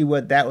curious to see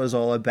what that was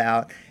all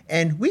about.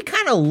 And we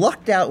kind of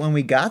lucked out when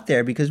we got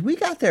there because we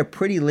got there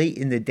pretty late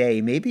in the day.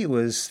 Maybe it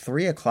was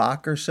 3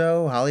 o'clock or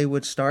so,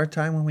 Hollywood start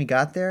time when we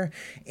got there.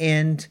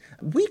 And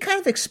we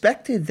kind of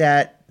expected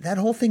that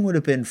whole thing would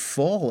have been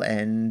full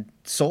and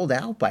sold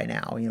out by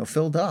now,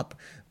 filled up.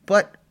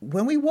 But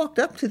when we walked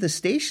up to the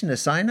station to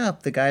sign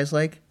up, the guy's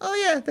like, oh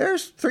yeah,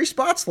 there's 3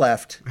 spots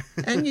left.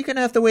 And you're going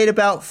to have to wait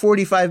about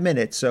 45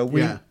 minutes. So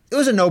It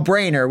was a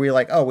no-brainer. We were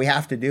like, oh, we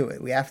have to do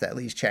it. We have to at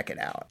least check it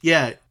out.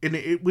 Yeah, and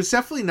it was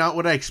definitely not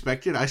what I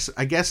expected.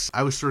 I guess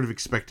I was sort of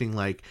expecting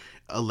like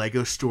a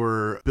Lego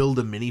store build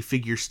a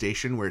minifigure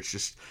station where it's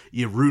just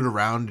you root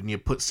around and you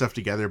put stuff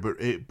together,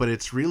 but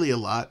it's really a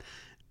lot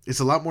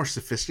more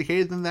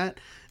sophisticated than that.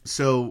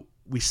 So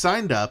we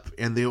signed up,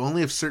 and they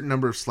only have a certain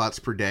number of slots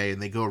per day,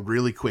 and they go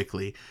really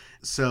quickly.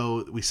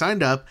 So we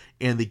signed up,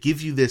 and they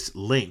give you this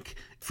link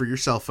for your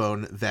cell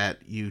phone that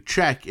you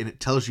check, and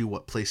it tells you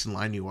what place in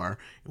line you are.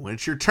 And when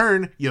it's your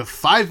turn, you have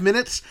 5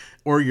 minutes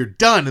or you're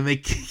done, and they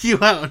kick you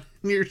out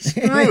and you're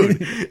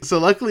screwed. So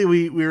luckily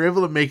we were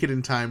able to make it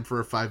in time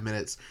for 5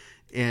 minutes,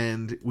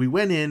 and we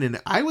went in,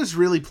 and I was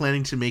really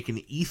planning to make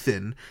an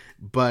Ethan,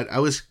 but I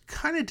was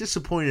kind of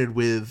disappointed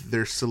with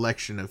their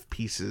selection of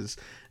pieces.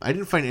 I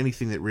didn't find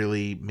anything that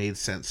really made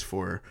sense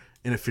for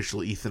an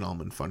official Ethan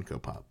Allman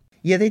Funko Pop.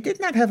 Yeah, they did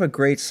not have a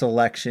great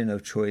selection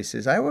of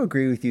choices. I will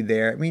agree with you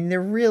there. I mean,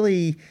 they're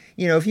really,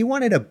 if you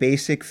wanted a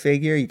basic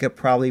figure, you could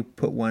probably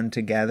put one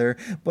together.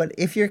 But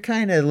if you're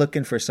kind of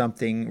looking for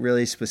something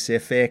really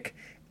specific,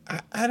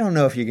 I don't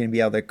know if you're going to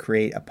be able to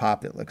create a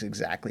pop that looks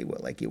exactly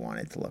what you want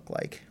it to look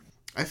like.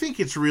 I think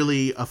it's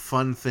really a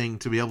fun thing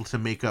to be able to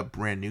make up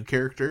brand new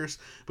characters,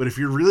 but if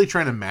you're really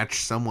trying to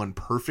match someone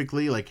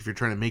perfectly, like if you're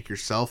trying to make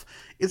yourself,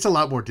 it's a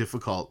lot more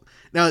difficult.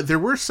 Now, there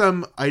were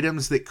some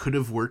items that could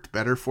have worked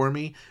better for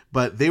me,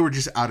 but they were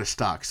just out of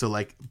stock. So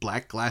like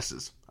black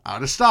glasses,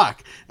 out of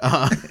stock.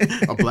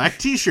 A black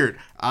t-shirt,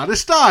 out of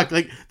stock.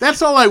 Like,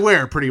 that's all I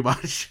wear pretty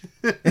much.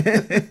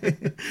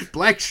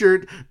 Black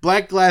shirt,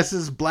 black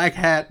glasses, black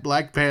hat,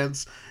 black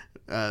pants.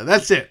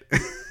 That's it.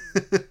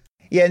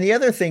 Yeah, and the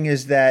other thing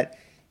is that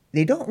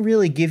they don't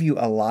really give you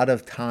a lot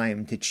of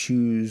time to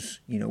choose,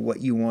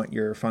 what you want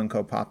your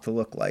Funko Pop to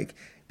look like.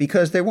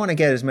 Because they want to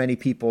get as many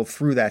people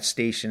through that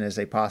station as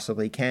they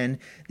possibly can,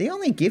 they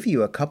only give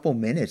you a couple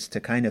minutes to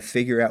kind of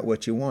figure out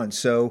what you want.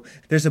 So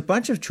there's a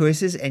bunch of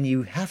choices and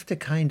you have to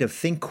kind of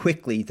think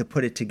quickly to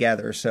put it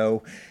together.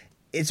 So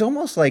it's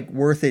almost like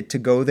worth it to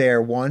go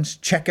there once,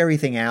 check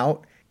everything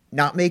out,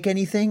 not make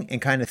anything,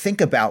 and kind of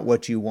think about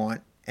what you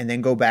want, and then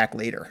go back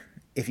later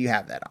if you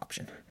have that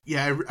option.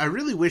 Yeah, I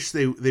really wish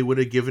they would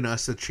have given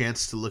us a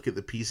chance to look at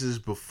the pieces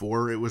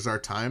before it was our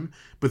time,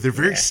 but they're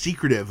very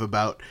secretive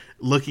about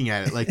looking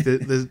at it. Like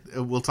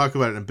we'll talk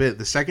about it in a bit.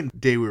 The second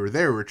day we were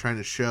there, we were trying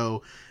to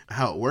show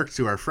how it worked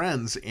to our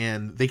friends,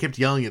 and they kept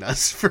yelling at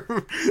us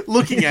for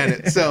looking at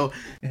it. So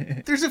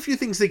there's a few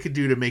things they could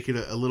do to make it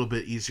a little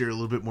bit easier, a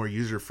little bit more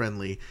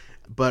user-friendly.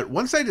 But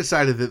once I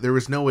decided that there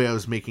was no way I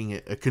was making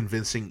it a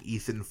convincing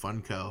Ethan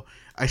Funko,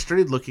 I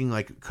started looking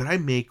like, could I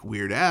make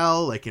Weird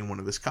Al like in one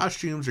of his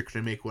costumes, or could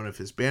I make one of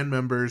his band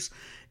members?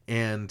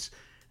 And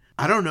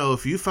I don't know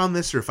if you found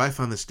this or if I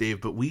found this,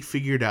 Dave, but we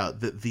figured out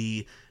that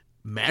the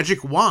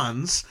magic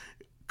wands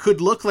could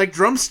look like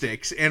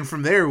drumsticks. And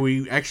from there,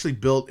 we actually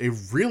built a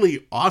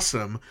really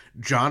awesome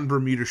John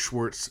Bermuda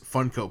Schwartz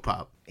Funko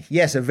Pop.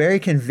 Yes, a very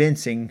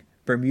convincing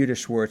Bermuda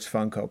Schwartz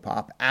Funko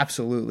Pop.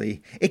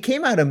 Absolutely. It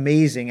came out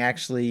amazing,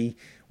 actually.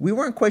 We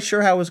weren't quite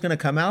sure how it was going to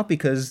come out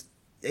because,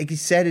 like you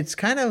said, it's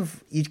kind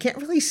of, you can't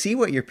really see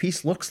what your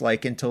piece looks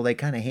like until they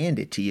kind of hand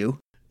it to you.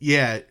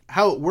 Yeah,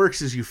 how it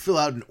works is you fill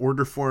out an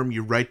order form,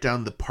 you write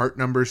down the part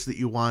numbers that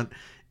you want,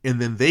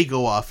 and then they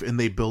go off and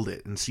they build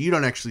it. And so you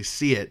don't actually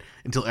see it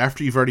until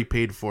after you've already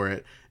paid for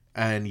it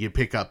and you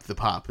pick up the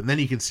pop, and then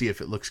you can see if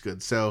it looks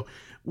good. So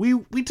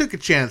we took a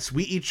chance.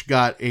 We each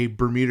got a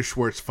Bermuda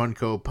Schwartz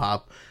Funko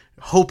Pop,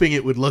 hoping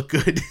it would look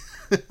good.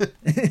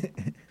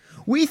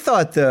 We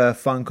thought the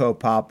Funko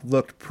Pop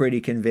looked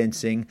pretty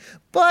convincing,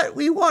 but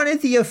we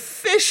wanted the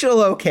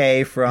official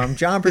okay from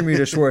John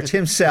Bermuda Schwartz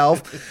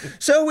himself.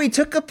 So we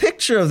took a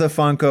picture of the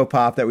Funko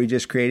Pop that we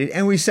just created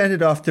and we sent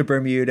it off to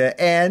Bermuda,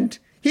 and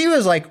he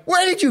was like,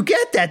 "Where did you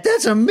get that?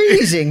 That's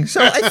amazing."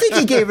 So I think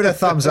he gave it a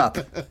thumbs up.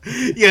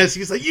 Yes,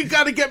 he's like, "You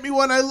got to get me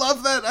one. I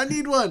love that. I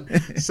need one."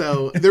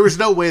 So there was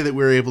no way that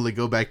we were able to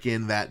go back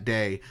in that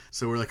day.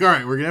 So we're like, all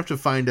right, we're going to have to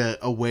find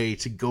a way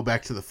to go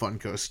back to the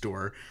Funko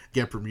store,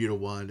 get Bermuda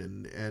one.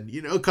 And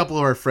a couple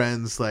of our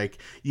friends like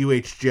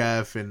UH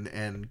Jeff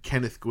and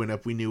Kenneth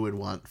Gwinnett, we knew would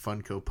want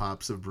Funko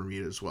Pops of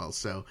Bermuda as well.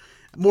 So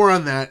more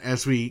on that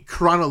as we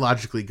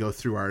chronologically go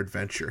through our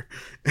adventure.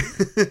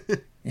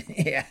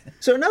 Yeah.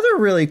 So another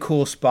really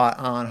cool spot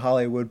on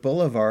Hollywood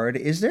Boulevard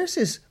is there's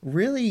this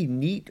really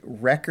neat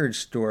record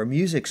store,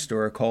 music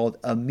store called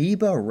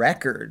Amoeba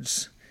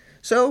Records.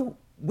 So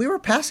we were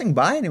passing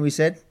by and we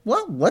said,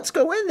 well, let's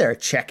go in there,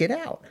 check it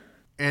out.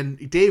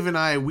 And Dave and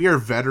I, we are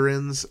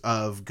veterans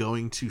of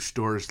going to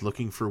stores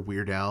looking for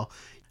Weird Al.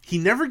 He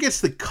never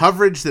gets the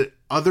coverage that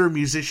other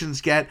musicians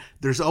get.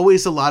 There's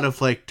always a lot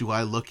of like, do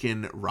I look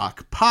in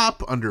rock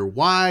pop under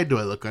Y? Do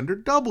I look under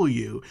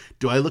W?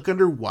 Do I look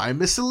under Y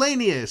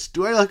miscellaneous?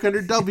 Do I look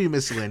under W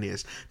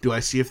miscellaneous? Do I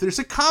see if there's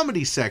a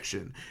comedy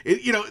section?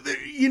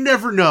 You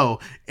never know.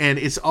 And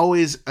it's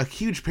always a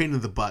huge pain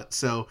in the butt.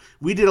 So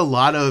we did a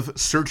lot of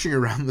searching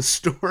around the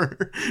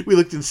store. We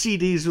looked in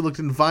CDs, we looked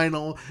in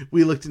vinyl,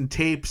 we looked in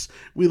tapes,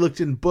 we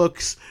looked in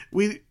books.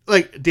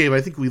 Dave,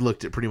 I think we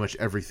looked at pretty much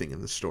everything in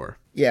the store.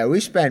 Yeah, we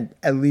spent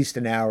at least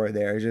an hour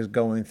there just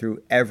going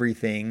through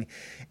everything.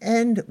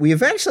 And we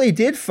eventually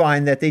did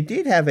find that they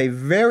did have a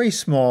very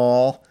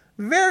small,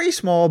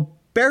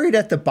 buried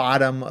at the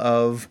bottom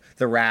of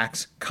the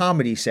racks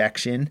comedy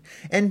section.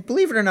 And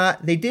believe it or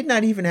not, they did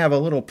not even have a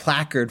little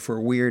placard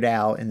for Weird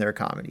Al in their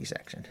comedy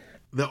section.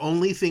 The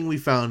only thing we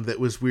found that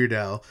was Weird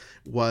Al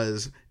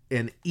was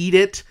an Eat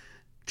It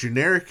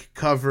generic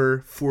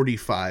cover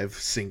 45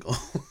 single.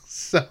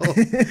 So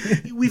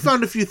we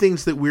found a few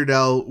things that Weird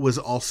Al was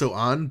also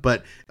on,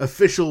 but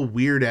official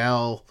Weird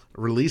Al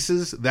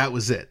releases, that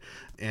was it.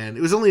 And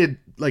it was only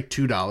like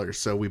 $2,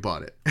 so we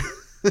bought it.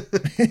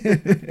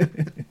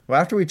 Well,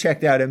 after we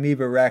checked out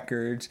Amoeba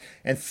Records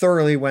and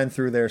thoroughly went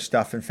through their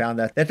stuff and found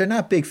out that they're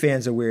not big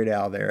fans of Weird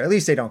Al there. At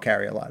least they don't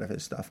carry a lot of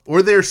his stuff.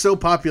 Or they're so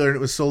popular and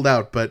it was sold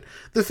out, but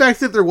the fact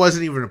that there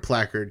wasn't even a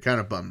placard kind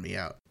of bummed me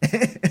out.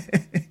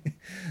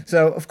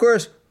 So, of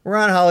course, we're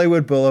on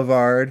Hollywood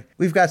Boulevard.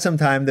 We've got some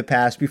time to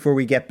pass before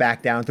we get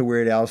back down to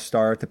Weird Al's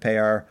Star to pay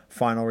our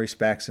final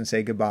respects and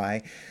say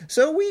goodbye.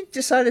 So we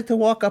decided to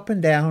walk up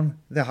and down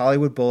the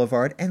Hollywood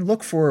Boulevard and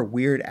look for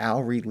Weird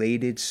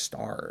Al-related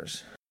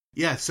stars.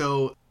 Yeah,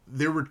 so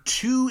there were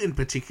two in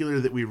particular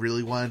that we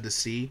really wanted to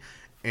see,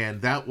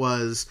 and that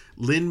was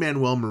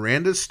Lin-Manuel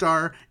Miranda's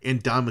star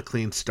and Don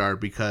McLean's star,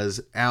 because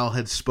Al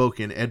had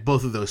spoken at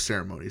both of those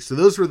ceremonies. So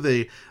those were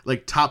the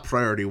top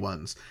priority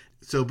ones.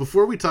 So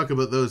before we talk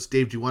about those,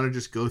 Dave, do you want to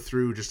just go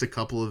through just a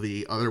couple of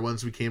the other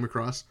ones we came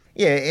across?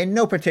 Yeah, in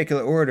no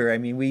particular order. I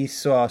mean, we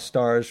saw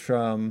stars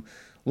from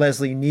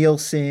Leslie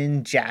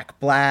Nielsen, Jack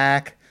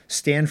Black,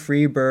 Stan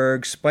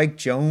Freberg, Spike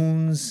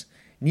Jonze,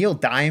 Neil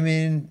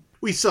Diamond,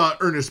 We saw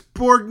Ernest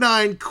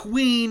Borgnine,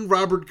 Queen,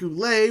 Robert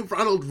Goulet,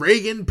 Ronald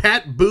Reagan,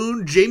 Pat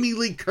Boone, Jamie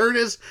Lee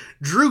Curtis,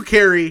 Drew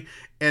Carey,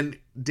 and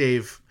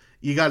Dave,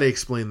 you got to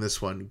explain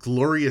this one.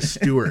 Gloria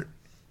Stewart.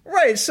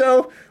 Right,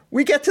 so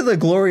we get to the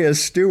Gloria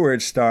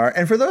Stewart star,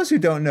 and for those who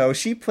don't know,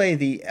 she played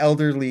the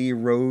elderly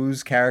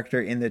Rose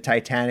character in the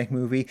Titanic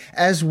movie,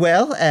 as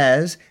well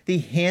as the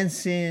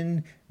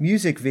Hanson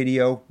music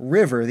video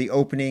River, the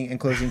opening and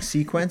closing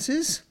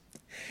sequences.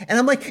 And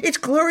I'm like, it's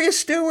Gloria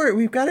Stewart.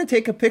 We've got to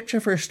take a picture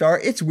for a star.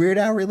 It's Weird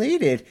Al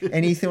related.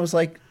 And Ethan was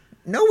like,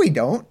 no, we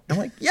don't. I'm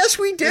like, yes,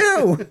 we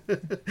do.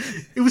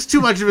 It was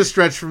too much of a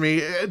stretch for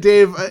me.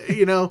 Dave,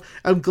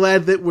 I'm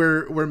glad that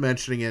we're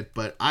mentioning it,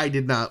 but I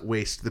did not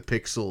waste the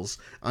pixels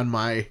on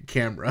my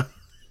camera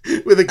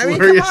with a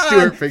Gloria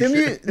Stewart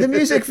picture. The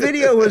music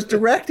video was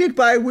directed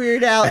by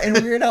Weird Al,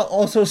 and Weird Al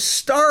also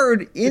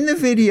starred in the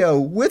video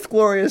with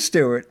Gloria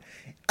Stewart.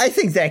 I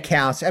think that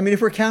counts. I mean,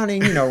 if we're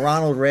counting,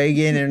 Ronald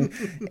Reagan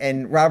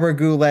and Robert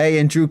Goulet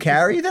and Drew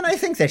Carey, then I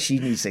think that she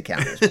needs to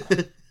count as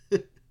well.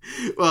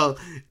 Well,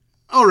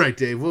 all right,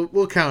 Dave,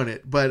 we'll count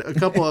it. But a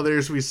couple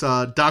others, we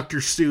saw Dr.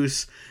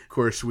 Seuss. Of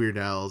course, Weird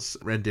Al's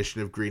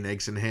rendition of Green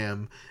Eggs and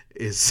Ham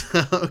is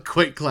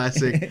quite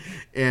classic.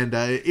 And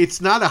it's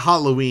not a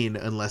Halloween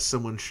unless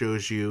someone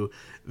shows you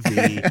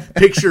the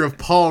picture of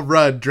Paul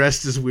Rudd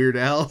dressed as Weird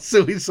Al.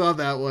 So we saw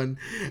that one.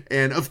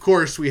 And, of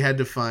course, we had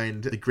to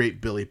find the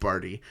great Billy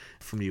Barty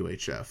from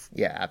UHF.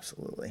 Yeah,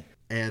 absolutely.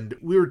 And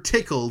we were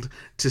tickled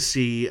to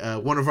see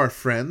one of our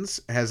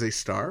friends has a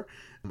star.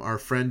 Our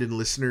friend and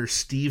listener,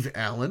 Steve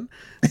Allen.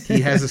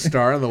 He has a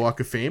star on the Walk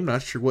of Fame.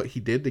 Not sure what he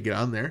did to get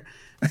on there.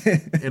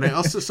 And I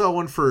also saw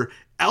one for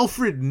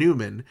Alfred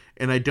Newman.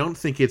 And I don't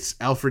think it's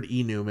Alfred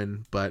E.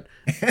 Newman, but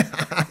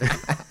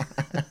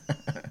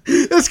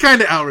that's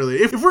kind of out really.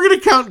 If we're going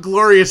to count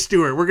Gloria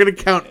Stewart, we're going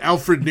to count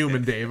Alfred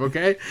Newman, Dave,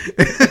 okay?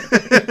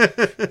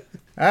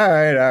 All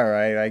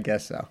right. I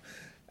guess so.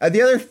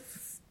 The other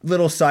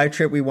little side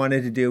trip we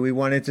wanted to do, we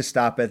wanted to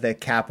stop at the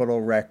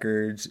Capitol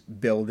Records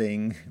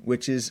building,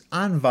 which is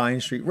on Vine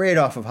Street, right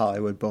off of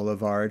Hollywood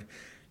Boulevard,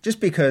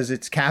 just because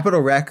it's Capitol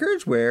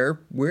Records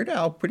where Weird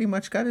Al pretty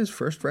much got his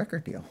first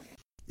record deal.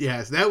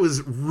 Yes, that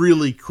was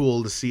really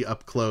cool to see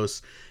up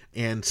close.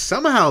 And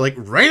somehow,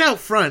 right out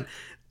front,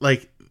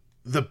 the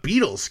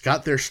Beatles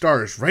got their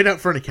stars right out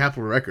front of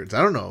Capitol Records.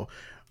 I don't know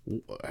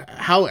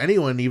how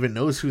anyone even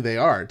knows who they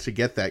are to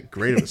get that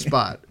great of a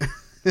spot.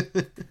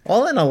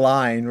 All in a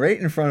line right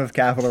in front of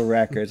Capitol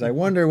Records. I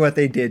wonder what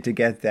they did to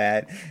get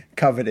that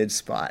coveted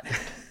spot.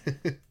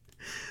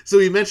 So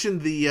we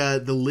mentioned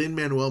the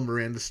Lin-Manuel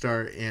Miranda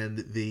star and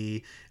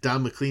the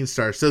Don McLean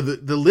star. So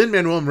the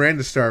Lin-Manuel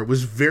Miranda star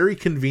was very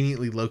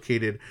conveniently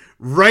located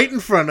right in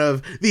front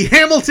of the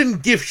Hamilton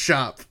gift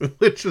shop,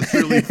 which was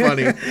really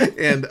funny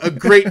and a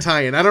great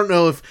tie-in. I don't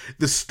know if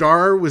the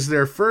star was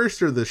there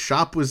first or the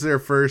shop was there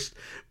first,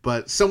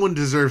 but someone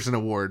deserves an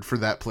award for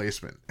that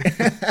placement.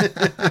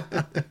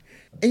 And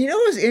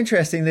what was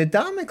interesting? The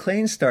Don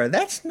McLean star,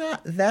 that's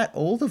not that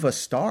old of a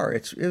star.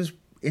 It was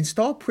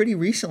installed pretty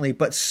recently,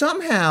 but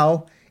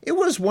somehow it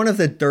was one of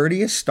the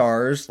dirtiest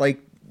stars,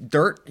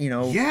 dirt,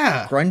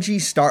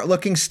 grungy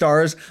looking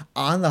stars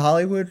on the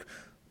Hollywood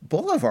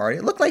Boulevard.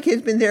 It looked like it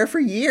had been there for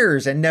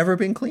years and never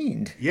been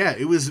cleaned. Yeah,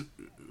 it was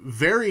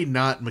very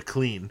not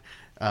McLean.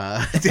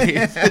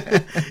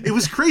 It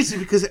was crazy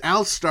because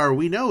Al's star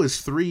we know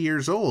is 3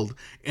 years old,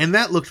 and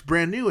that looked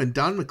brand new. And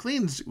Don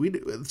McLean's,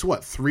 it's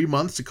what, 3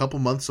 months, a couple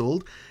months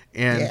old,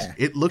 and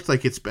It looked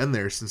like it's been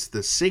there since the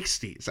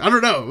 60s. I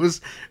don't know. It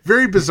was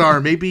very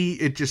bizarre. Maybe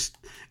it just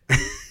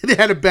it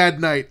had a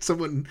bad night.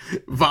 Someone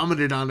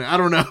vomited on it. I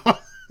don't know.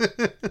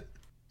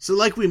 So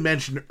like we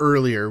mentioned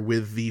earlier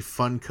with the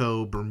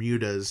Funko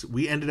Bermudas,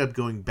 we ended up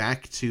going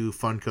back to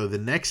Funko the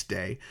next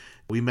day.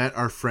 We met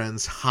our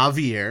friends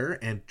Javier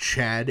and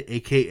Chad,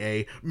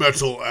 a.k.a.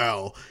 Metal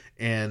Al.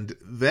 And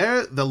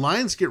the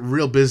lines get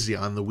real busy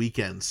on the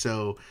weekend.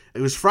 So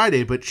it was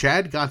Friday, but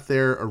Chad got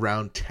there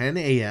around 10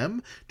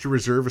 a.m. to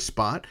reserve a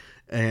spot.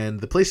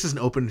 And the place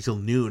isn't open until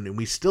noon, and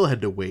we still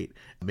had to wait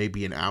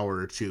maybe an hour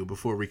or two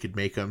before we could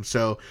make them.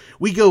 So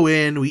we go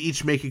in, we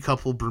each make a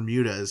couple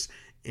Bermudas,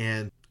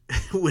 and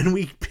when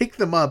we picked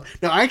them up,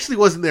 now I actually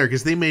wasn't there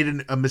because they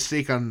made a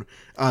mistake on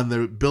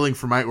the billing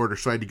for my order,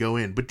 so I had to go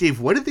in. But Dave,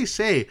 what did they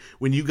say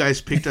when you guys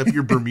picked up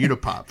your Bermuda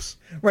Pops?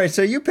 Right,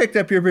 so you picked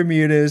up your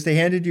Bermudas. They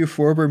handed you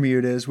 4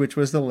 Bermudas, which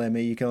was the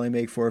limit. You can only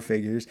make 4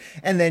 figures.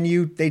 And then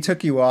they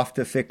took you off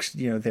to fix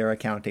their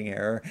accounting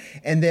error.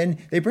 And then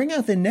they bring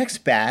out the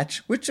next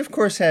batch, which of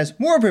course has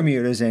more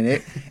Bermudas in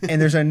it.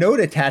 And there's a note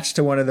attached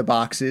to one of the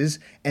boxes.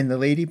 And the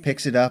lady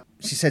picks it up.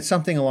 She said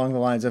something along the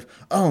lines of,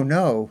 "Oh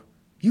no,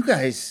 you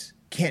guys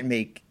can't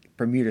make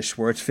Bermuda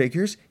Schwartz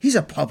figures. He's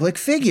a public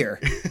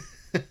figure.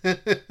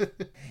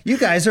 You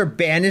guys are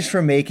banished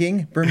from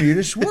making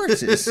Bermuda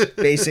Schwartzes,"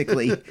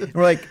 basically. And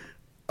we're like,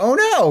 oh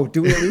no,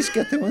 do we at least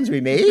get the ones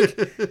we made?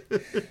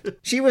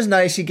 She was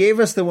nice. She gave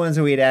us the ones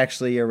that we had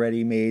actually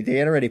already made. They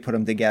had already put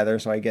them together,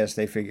 so I guess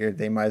they figured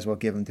they might as well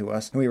give them to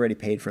us. And we already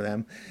paid for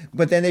them.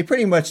 But then they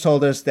pretty much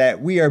told us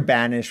that we are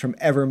banished from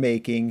ever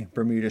making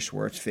Bermuda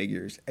Schwartz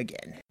figures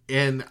again.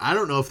 And I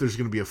don't know if there's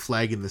going to be a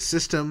flag in the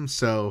system,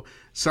 so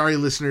sorry,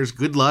 listeners.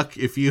 Good luck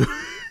if you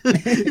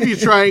if you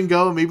try and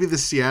go. Maybe the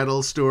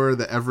Seattle store,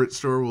 the Everett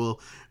store will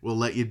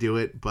let you do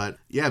it. But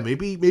yeah,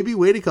 maybe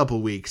wait a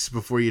couple weeks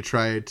before you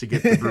try to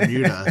get the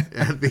Bermuda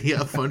at the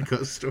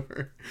Funko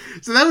store.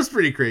 So that was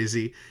pretty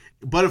crazy.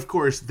 But of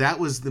course, that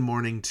was the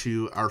morning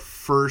to our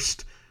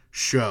first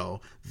show,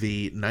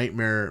 the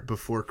Nightmare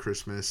Before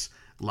Christmas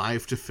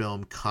live to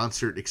film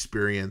concert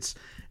experience.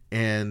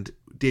 And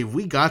Dave,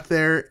 we got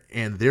there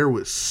and there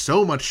was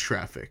so much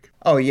traffic.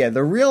 Oh yeah,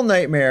 the real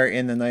nightmare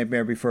in the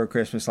Nightmare Before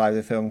Christmas live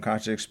to film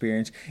concert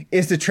experience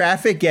is the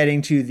traffic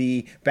getting to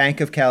the Bank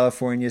of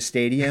California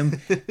Stadium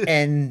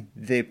and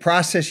the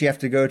process you have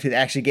to go to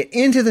actually get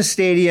into the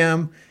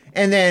stadium,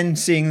 and then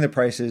seeing the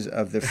prices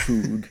of the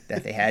food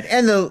that they had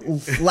and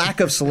the lack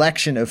of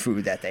selection of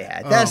food that they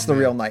had. That's the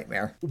real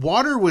nightmare.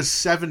 Water was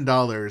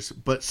 $7,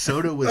 but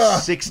soda was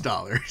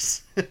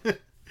 $6.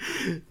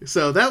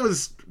 So that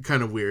was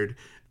kind of weird.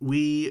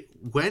 We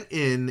went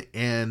in,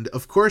 and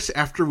of course,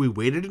 after we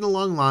waited in a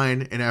long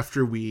line and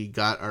after we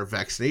got our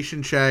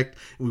vaccination checked,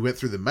 we went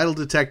through the metal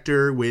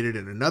detector, waited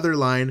in another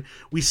line,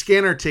 we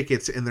scan our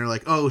tickets and they're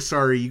like, oh,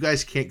 sorry, you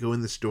guys can't go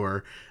in this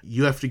door.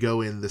 You have to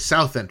go in the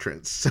south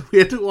entrance. So we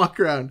had to walk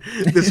around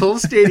this whole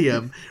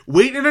stadium,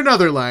 wait in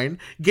another line,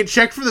 get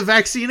checked for the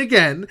vaccine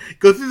again,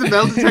 go through the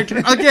metal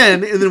detector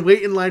again, and then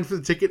wait in line for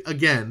the ticket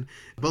again.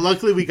 But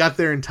luckily we got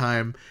there in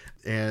time.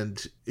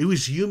 And it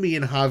was Yumi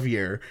and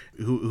Javier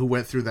who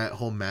went through that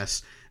whole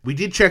mess. We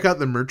did check out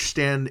the merch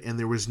stand, and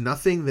there was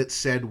nothing that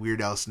said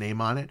Weird Al's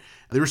name on it.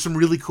 There was some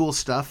really cool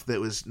stuff that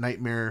was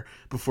Nightmare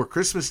Before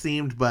Christmas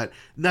themed, but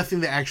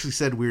nothing that actually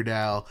said Weird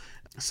Al.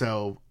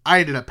 So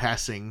I ended up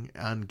passing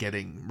on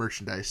getting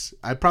merchandise.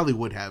 I probably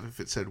would have if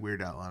it said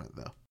Weird Al on it,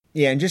 though.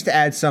 Yeah, and just to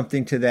add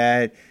something to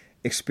that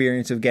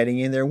experience of getting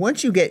in there,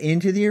 once you get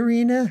into the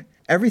arena,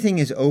 everything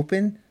is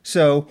open.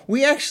 So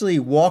we actually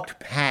walked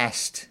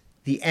past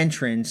the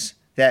entrance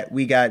that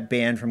we got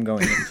banned from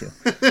going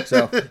into.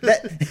 So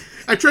that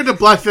I tried to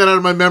block that out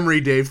of my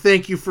memory, Dave.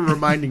 Thank you for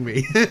reminding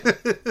me.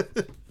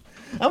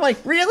 I'm like,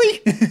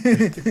 really?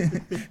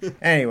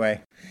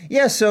 Anyway.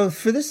 Yeah, so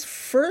for this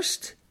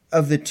first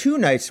of the two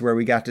nights where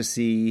we got to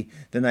see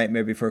the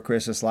Nightmare Before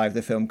Christmas live,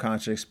 the film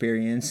concert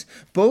experience,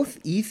 both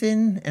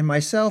Ethan and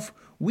myself,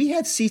 we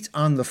had seats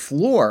on the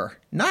floor,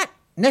 not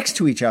next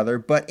to each other,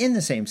 but in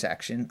the same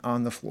section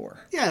on the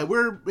floor. Yeah,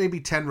 we're maybe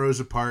 10 rows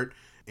apart.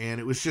 And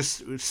it was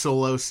just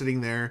Solo sitting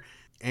there.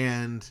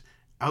 And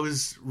I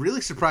was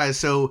really surprised.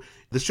 So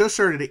the show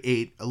started at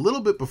 8. A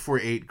little bit before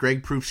 8,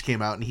 Greg Proops came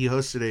out and he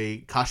hosted a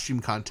costume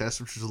contest,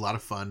 which was a lot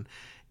of fun.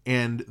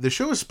 And the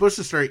show was supposed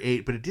to start at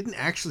 8, but it didn't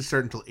actually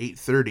start until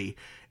 8:30.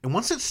 And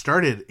once it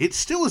started, it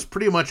still was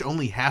pretty much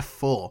only half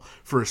full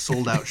for a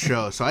sold-out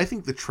show. So I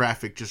think the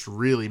traffic just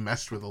really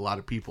messed with a lot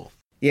of people.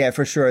 Yeah,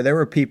 for sure. There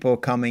were people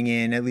coming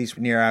in, at least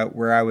near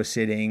where I was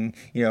sitting,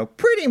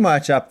 pretty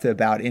much up to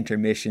about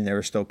intermission. There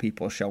were still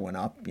people showing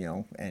up,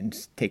 and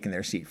taking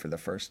their seat for the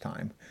first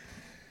time.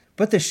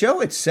 But the show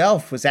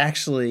itself was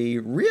actually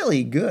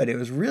really good. It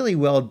was really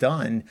well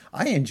done.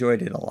 I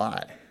enjoyed it a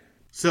lot.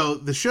 So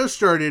the show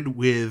started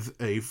with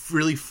a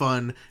really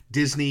fun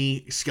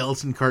Disney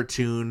skeleton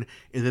cartoon,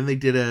 and then they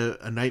did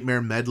a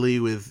Nightmare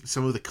medley with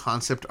some of the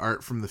concept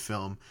art from the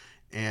film.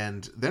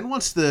 And then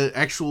once the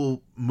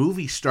actual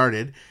movie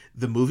started,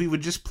 the movie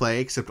would just play,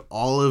 except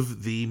all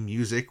of the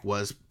music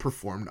was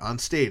performed on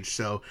stage.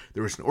 So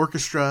there was an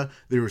orchestra,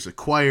 there was a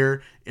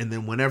choir, and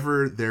then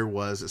whenever there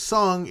was a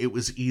song, it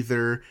was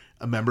either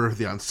a member of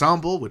the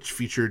ensemble, which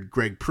featured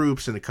Greg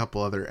Proops and a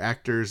couple other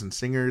actors and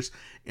singers.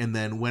 And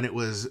then when it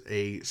was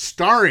a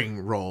starring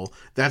role,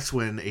 that's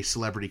when a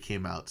celebrity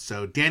came out.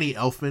 So Danny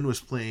Elfman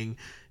was playing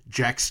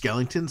Jack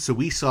Skellington. So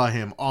we saw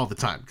him all the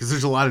time because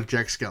there's a lot of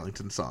Jack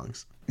Skellington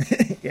songs.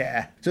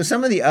 Yeah. So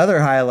some of the other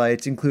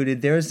highlights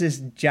included there was this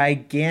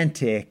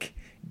gigantic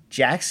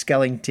Jack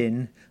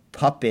Skellington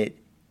puppet,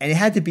 and it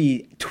had to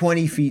be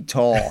 20 feet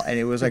tall, and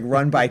it was like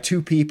run by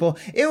two people.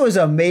 It was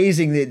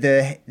amazing.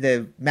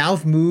 The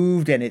mouth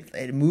moved, and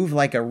it moved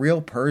like a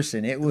real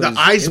person. The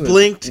eyes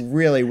blinked.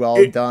 Really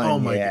well done. Oh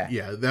my God.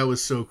 Yeah, that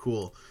was so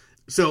cool.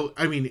 So,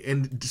 I mean,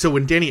 and so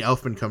when Danny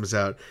Elfman comes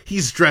out,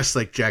 he's dressed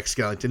like Jack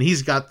Skellington.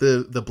 He's got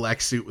the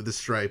black suit with the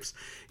stripes,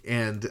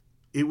 and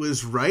it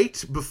was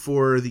right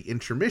before the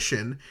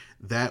intermission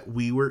that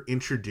we were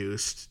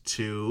introduced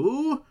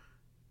to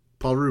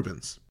Paul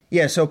Reubens.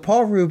 Yeah, so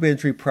Paul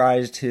Reubens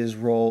reprised his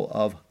role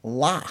of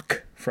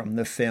Locke from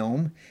the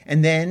film,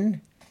 and then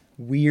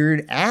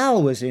Weird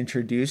Al was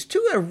introduced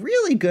to a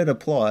really good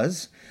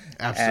applause.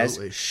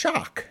 Absolutely. As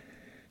Shock.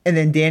 And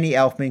then Danny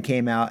Elfman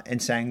came out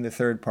and sang the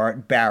third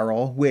part,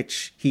 Barrel,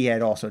 which he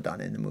had also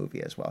done in the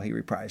movie as well. He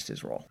reprised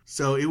his role.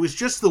 So it was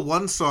just the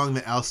one song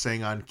that Al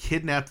sang on,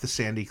 Kidnap the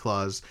Sandy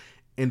Claus.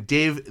 And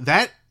Dave,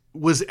 that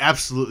was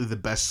absolutely the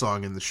best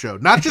song in the show.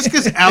 Not just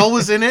because Al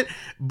was in it,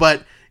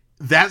 but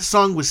that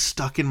song was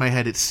stuck in my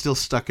head. It's still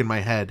stuck in my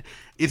head.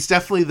 It's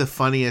definitely the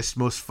funniest,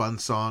 most fun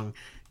song.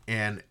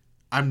 And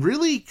I'm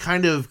really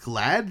kind of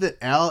glad that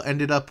Al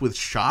ended up with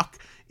Shock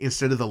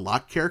instead of the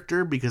Locke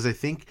character, because I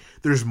think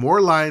there's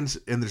more lines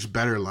and there's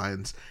better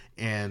lines.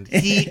 And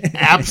he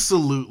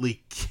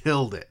absolutely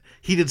killed it.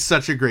 He did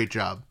such a great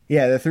job.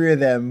 Yeah, the three of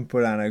them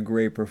put on a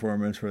great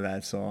performance for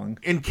that song.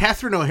 And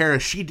Catherine O'Hara,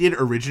 she did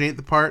originate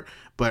the part,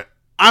 but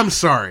I'm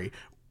sorry.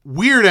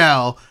 Weird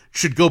Al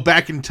should go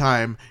back in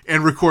time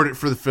and record it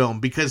for the film,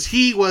 because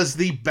he was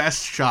the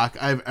best Shock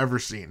I've ever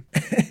seen.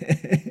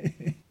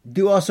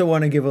 Do also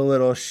want to give a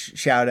little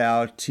shout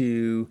out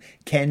to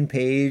Ken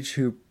Page,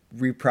 who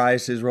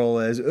reprised his role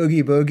as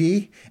Oogie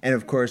Boogie, and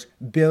of course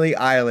Billie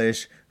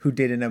Eilish, who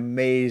did an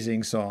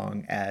amazing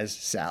song as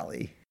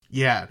Sally.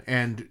 Yeah,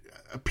 and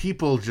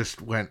people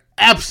just went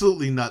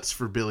absolutely nuts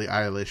for Billie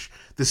Eilish,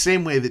 the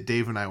same way that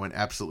Dave and I went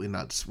absolutely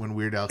nuts when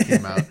Weird Al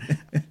came out.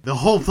 The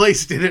whole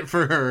place did it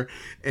for her,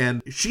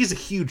 and she's a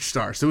huge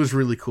star, so it was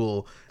really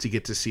cool to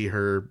get to see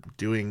her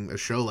doing a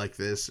show like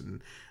this.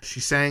 And she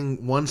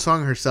sang one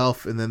song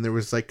herself, and then there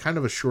was like kind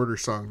of a shorter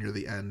song near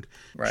the end.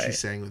 Right. She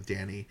sang with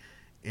Danny.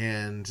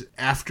 And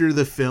after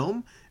the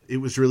film, it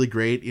was really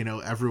great. You know,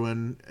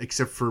 everyone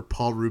except for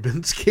Paul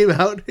Rubens came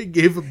out and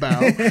gave a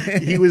bow.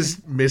 He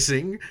was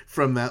missing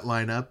from that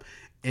lineup.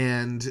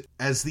 And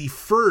as the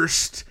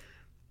first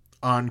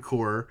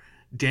encore,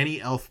 Danny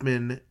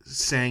Elfman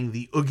sang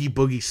the Oogie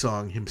Boogie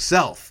song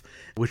himself,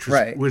 which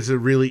was a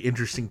really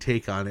interesting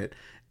take on it.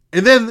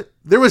 And then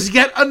there was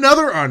yet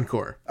another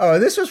encore. Oh,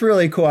 this was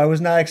really cool. I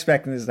was not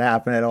expecting this to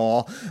happen at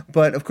all.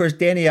 But, of course,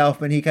 Danny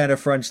Elfman, he kind of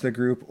fronts the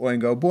group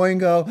Oingo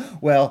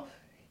Boingo. Well,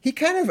 he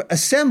kind of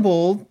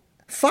assembled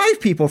 5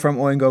 people from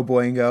Oingo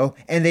Boingo,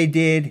 and they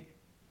did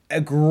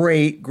a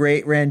great,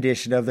 great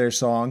rendition of their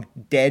song,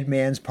 Dead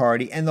Man's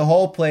Party, and the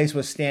whole place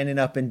was standing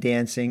up and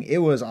dancing. It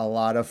was a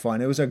lot of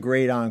fun. It was a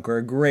great encore,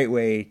 a great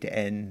way to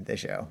end the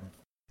show.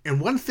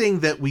 And one thing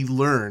that we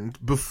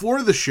learned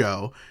before the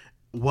show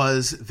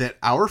was that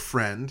our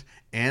friend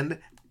and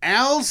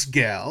Al's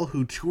gal,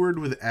 who toured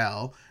with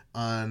Al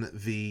on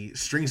the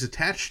Strings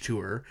Attached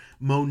tour,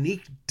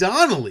 Monique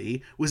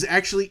Donnelly, was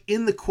actually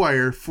in the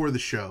choir for the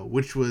show,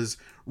 which was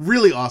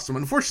really awesome.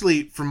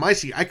 Unfortunately, from my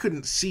seat, I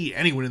couldn't see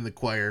anyone in the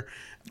choir.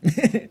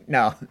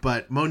 No.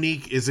 But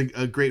Monique is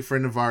a great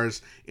friend of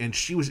ours, and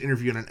she was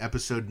interviewed on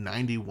episode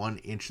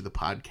 91-inch of the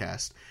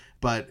podcast.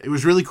 But it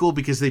was really cool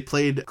because they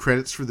played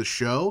credits for the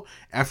show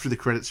after the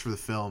credits for the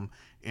film.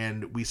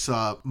 And we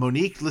saw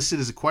Monique listed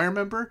as a choir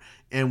member,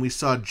 and we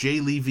saw Jay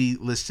Levy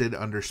listed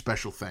under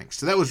special thanks.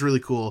 So that was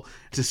really cool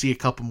to see a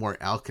couple more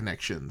Al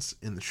connections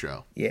in the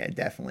show. Yeah,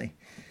 definitely.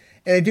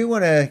 And I do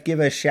want to give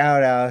a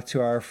shout out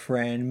to our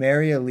friend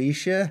Mary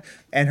Alicia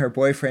and her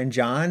boyfriend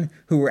John,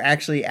 who were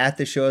actually at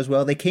the show as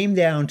well. They came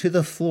down to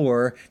the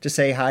floor to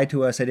say hi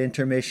to us at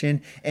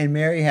intermission, and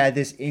Mary had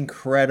this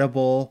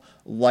incredible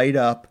light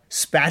up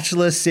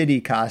Spatula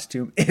City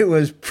costume. It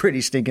was pretty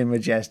stinking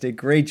majestic.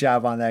 Great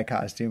job on that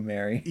costume,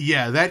 Mary.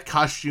 Yeah, that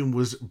costume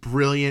was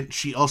brilliant.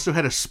 She also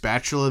had a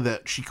spatula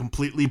that she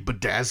completely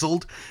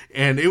bedazzled,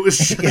 and it was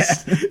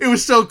just, It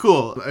was so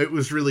cool. It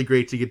was really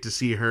great to get to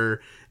see her.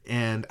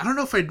 And I don't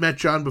know if I'd met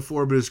John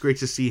before, but it was great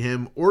to see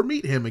him or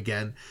meet him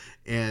again.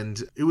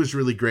 And it was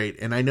really great.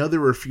 And I know there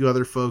were a few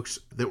other folks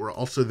that were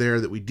also there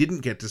that we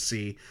didn't get to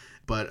see.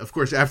 But of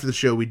course, after the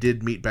show, we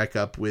did meet back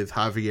up with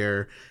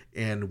Javier,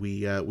 and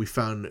we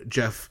found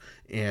Jeff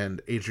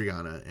and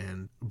Adriana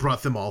and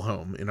brought them all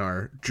home in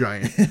our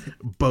giant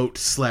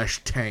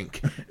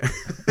boat/tank.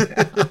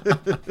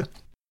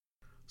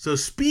 So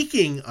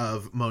speaking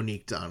of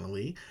Monique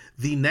Donnelly,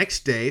 the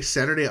next day,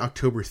 Saturday,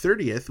 October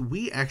 30th,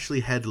 we actually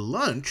had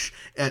lunch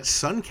at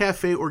Sun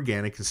Cafe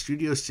Organic in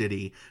Studio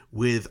City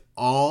with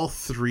all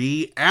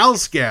 3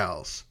 Al's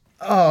gals.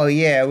 Oh,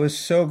 yeah, it was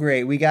so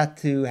great. We got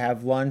to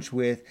have lunch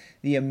with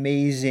the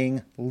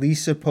amazing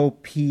Lisa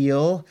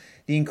Popeil,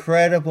 the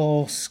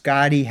incredible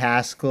Scotty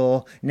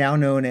Haskell, now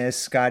known as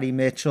Scotty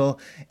Mitchell,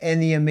 and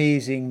the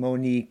amazing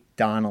Monique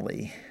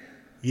Donnelly.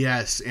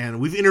 Yes, and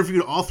we've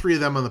interviewed all 3 of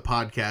them on the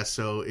podcast,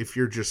 so if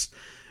you're just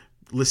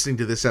listening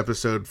to this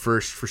episode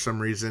first for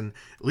some reason,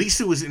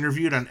 Lisa was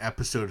interviewed on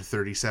episode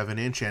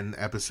 37-inch and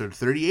episode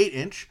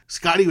 38-inch.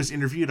 Scotty was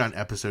interviewed on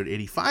episode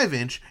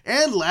 85-inch,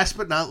 and last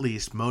but not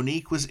least,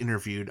 Monique was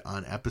interviewed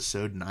on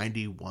episode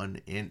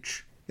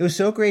 91-inch. It was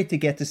so great to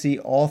get to see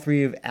all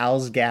 3 of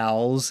Al's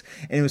gals,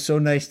 and it was so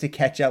nice to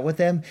catch up with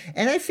them.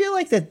 And I feel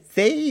like that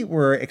they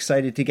were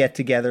excited to get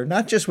together,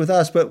 not just with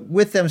us, but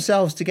with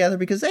themselves together,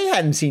 because they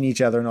hadn't seen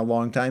each other in a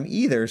long time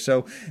either.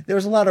 So there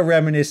was a lot of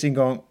reminiscing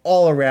going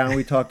all around.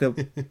 We talked a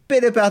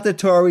bit about the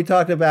tour. We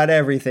talked about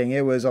everything.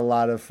 It was a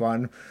lot of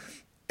fun.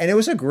 And it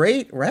was a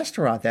great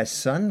restaurant, that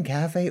Sun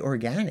Cafe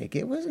Organic.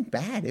 It wasn't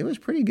bad. It was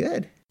pretty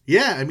good.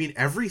 Yeah, I mean,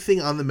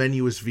 everything on the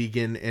menu was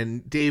vegan.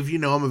 And Dave, you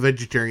know I'm a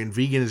vegetarian.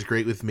 Vegan is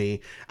great with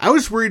me. I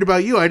was worried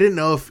about you. I didn't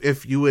know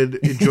if you would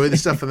enjoy the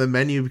stuff on the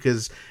menu,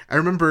 because I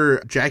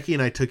remember Jackie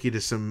and I took you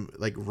to some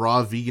like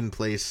raw vegan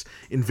place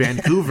in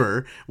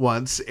Vancouver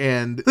once,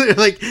 and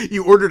like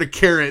you ordered a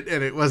carrot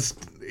and it was,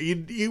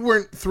 you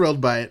weren't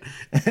thrilled by it.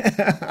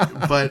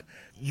 But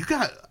you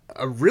got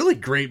a really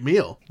great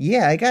meal.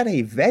 Yeah, I got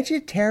a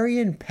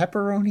vegetarian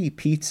pepperoni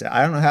pizza.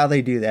 I don't know how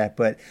they do that,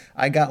 but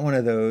I got one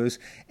of those,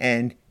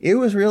 and it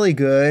was really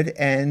good,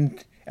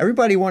 and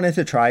everybody wanted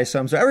to try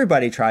some, so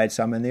everybody tried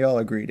some, and they all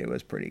agreed it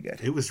was pretty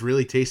good. It was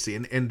really tasty.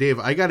 And Dave,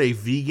 I got a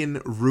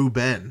vegan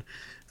Reuben.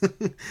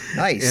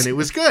 Nice. And it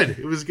was good.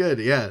 It was good,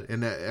 yeah.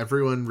 And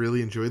everyone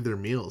really enjoyed their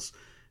meals.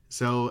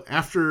 So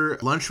after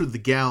lunch with the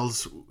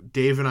gals,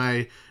 Dave and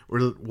I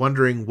were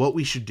wondering what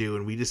we should do,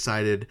 and we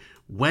decided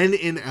when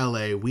in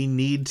LA, we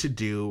need to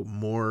do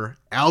more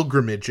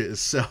Algrimages.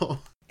 So,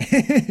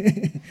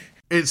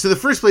 and so the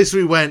first place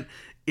we went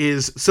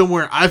is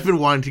somewhere I've been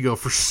wanting to go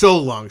for so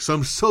long. So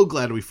I'm so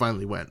glad we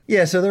finally went.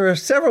 Yeah, so there were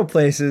several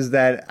places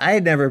that I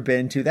had never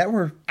been to that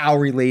were Al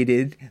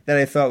related that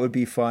I thought would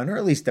be fun, or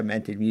at least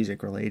demented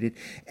music related.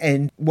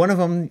 And one of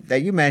them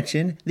that you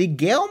mentioned, the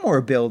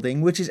Galemore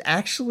Building, which is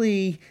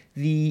actually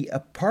the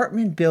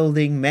apartment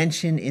building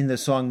mentioned in the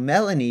song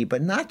Melanie,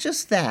 but not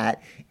just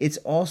that, it's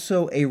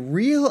also a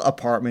real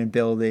apartment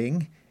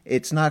building.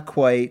 It's not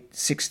quite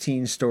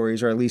 16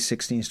 stories, or at least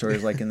 16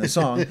 stories like in the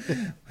song.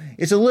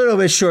 It's a little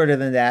bit shorter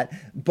than that.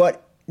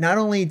 But not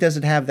only does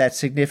it have that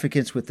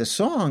significance with the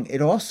song,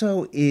 it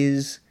also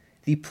is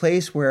the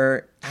place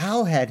where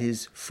Al had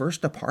his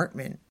first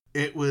apartment.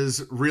 It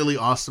was really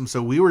awesome.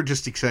 So we were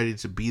just excited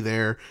to be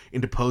there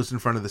and to pose in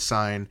front of the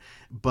sign.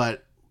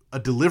 But a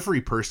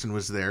delivery person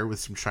was there with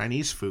some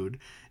Chinese food.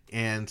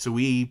 And so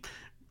we,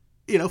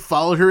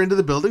 followed her into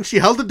the building. She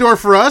held the door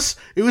for us.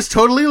 It was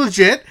totally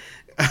legit.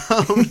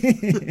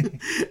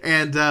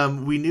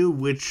 And we knew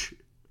which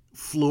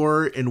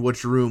floor and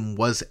which room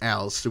was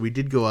Al's. So we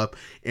did go up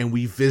and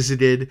we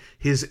visited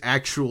his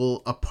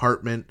actual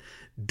apartment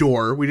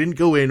door. We didn't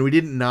go in. We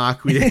didn't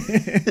knock. I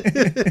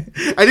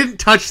didn't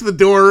touch the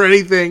door or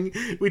anything.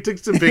 We took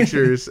some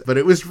pictures, but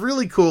it was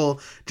really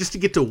cool just to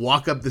get to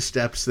walk up the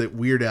steps that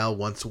Weird Al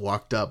once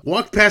walked up.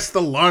 Walked past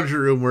the laundry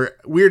room where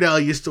Weird Al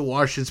used to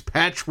wash his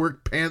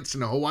patchwork pants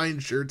and Hawaiian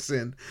shirts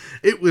in.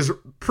 It was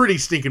pretty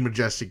stinking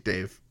majestic,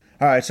 Dave.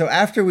 All right, so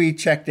after we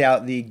checked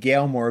out the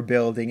Galemore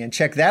Building and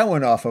checked that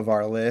one off of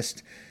our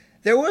list,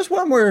 there was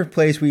one more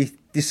place we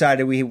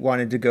decided we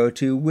wanted to go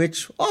to,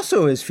 which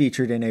also is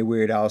featured in a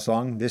Weird Al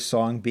song, this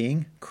song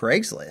being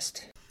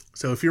Craigslist.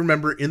 So if you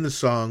remember in the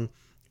song,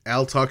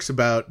 Al talks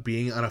about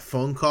being on a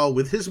phone call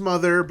with his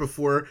mother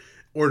before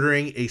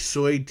ordering a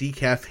soy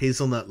decaf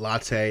hazelnut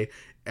latte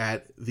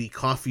at the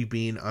Coffee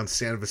Bean on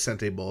San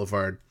Vicente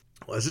Boulevard.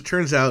 Well, as it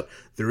turns out,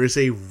 there is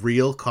a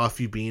real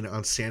Coffee Bean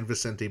on San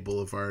Vicente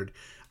Boulevard.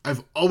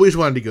 I've always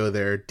wanted to go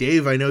there.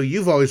 Dave, I know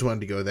you've always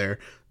wanted to go there.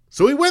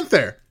 So we went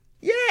there.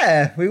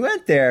 Yeah, we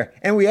went there.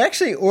 And we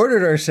actually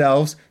ordered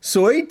ourselves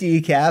soy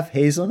decaf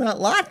hazelnut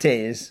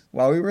lattes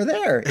while we were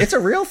there. It's a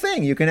real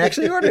thing. You can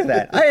actually order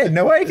that. I had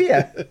no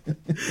idea.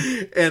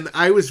 And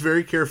I was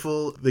very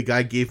careful. The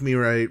guy gave me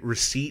my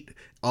receipt.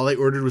 All I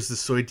ordered was the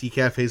soy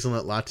decaf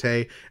hazelnut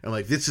latte. I'm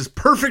like, this is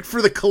perfect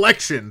for the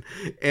collection.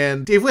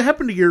 And Dave, what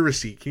happened to your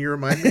receipt? Can you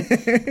remind me?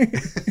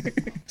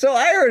 So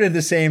I ordered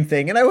the same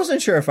thing, and I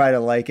wasn't sure if I'd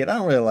like it. I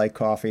don't really like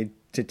coffee,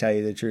 to tell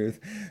you the truth.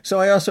 So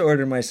I also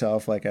ordered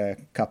myself like a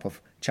cup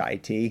of chai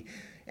tea.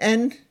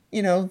 And,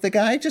 the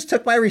guy just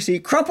took my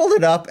receipt, crumpled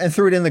it up, and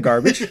threw it in the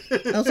garbage.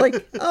 I was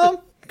like,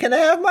 can I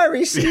have my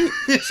receipt?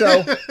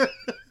 So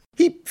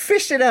he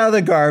fished it out of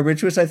the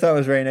garbage, which I thought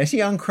was very nice. He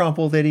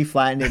uncrumpled it, he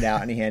flattened it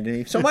out, and he handed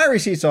it. So my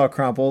receipt's all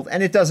crumpled,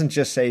 and it doesn't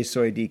just say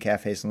soy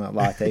decaf hazelnut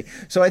latte.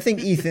 So I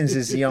think Ethan's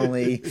is the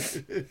only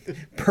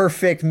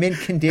perfect mint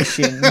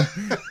condition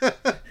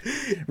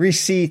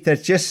receipt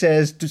that just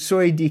says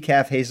soy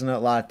decaf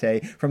hazelnut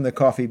latte from the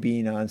Coffee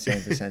Bean on San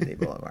Vicente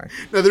Boulevard.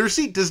 No, the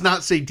receipt does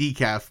not say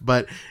decaf,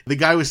 but the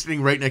guy was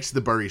sitting right next to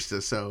the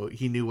barista, so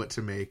he knew what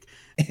to make.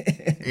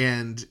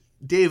 And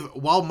Dave,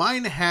 while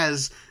mine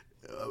has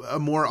a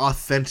more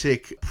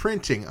authentic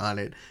printing on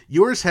it,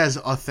 yours has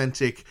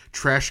authentic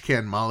trash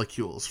can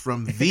molecules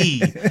from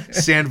the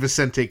San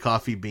Vicente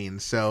Coffee Bean.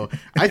 So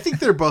I think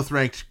they're both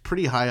ranked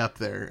pretty high up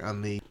there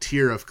on the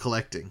tier of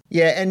collecting.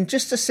 Yeah, and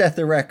just to set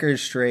the record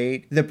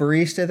straight, the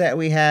barista that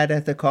we had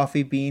at the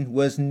Coffee Bean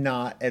was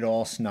not at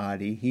all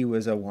snotty. He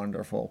was a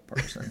wonderful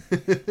person.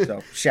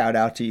 So shout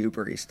out to you,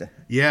 barista.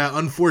 Yeah,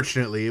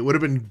 unfortunately, it would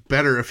have been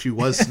better if he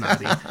was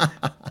snotty.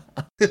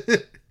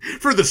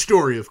 For the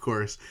story, of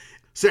course.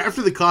 So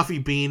after the Coffee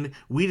Bean,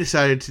 we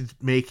decided to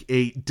make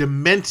a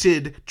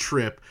demented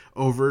trip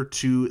over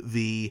to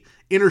the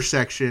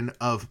intersection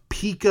of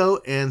Pico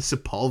and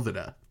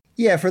Sepulveda.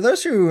 Yeah, for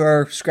those who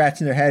are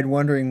scratching their head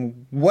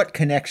wondering what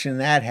connection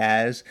that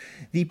has,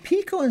 the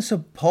Pico and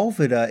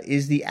Sepulveda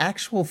is the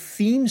actual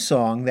theme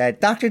song that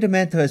Dr.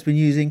 Demento has been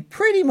using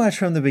pretty much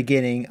from the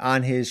beginning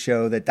on his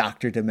show, The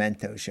Dr.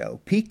 Demento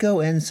Show, Pico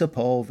and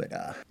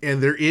Sepulveda.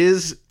 And there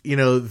is,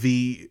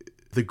 the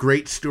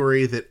great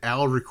story that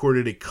Al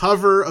recorded a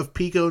cover of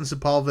Pico and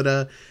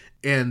Sepulveda,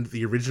 and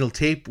the original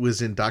tape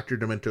was in Dr.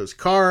 Demento's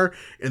car,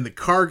 and the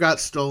car got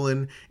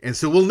stolen, and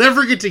so we'll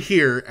never get to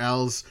hear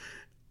Al's,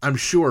 I'm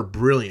sure,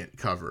 brilliant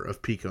cover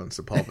of Pico and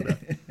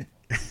Sepulveda.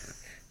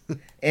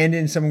 And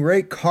in some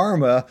great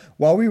karma,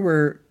 while we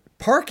were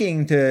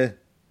parking to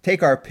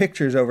take our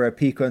pictures over at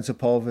Pico and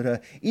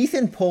Sepulveda,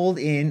 Ethan pulled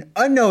in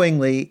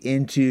unknowingly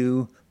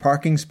into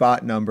parking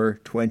spot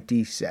number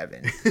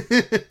 27.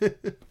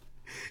 It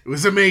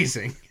was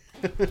amazing.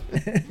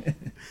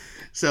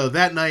 So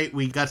that night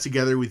we got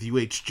together with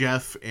UH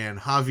Jeff and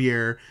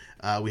Javier.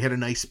 We had a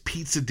nice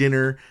pizza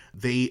dinner.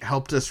 They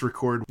helped us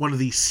record one of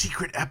the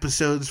secret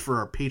episodes for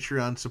our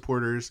Patreon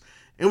supporters.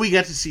 And we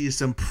got to see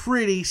some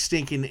pretty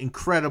stinking,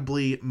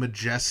 incredibly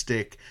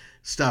majestic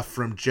stuff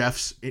from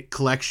Jeff's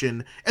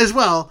collection, as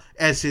well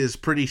as his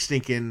pretty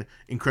stinking,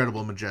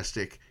 incredible,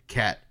 majestic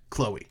cat,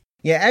 Chloe.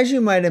 Yeah, as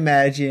you might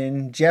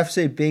imagine, Jeff's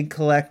a big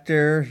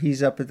collector.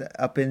 He's up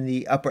in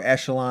the upper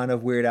echelon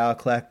of Weird Al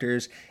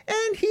collectors,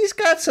 and he's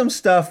got some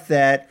stuff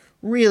that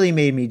really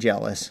made me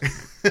jealous.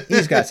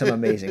 He's got some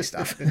amazing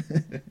stuff.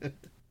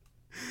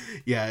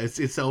 Yeah,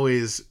 it's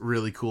always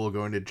really cool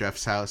going to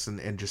Jeff's house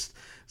and just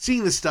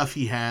seeing the stuff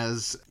he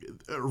has,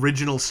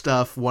 original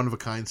stuff,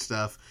 one-of-a-kind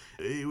stuff.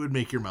 It would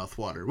make your mouth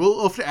water.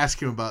 We'll have to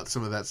ask him about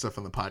some of that stuff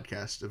on the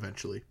podcast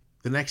eventually.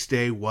 The next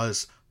day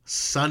was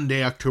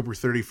Sunday, October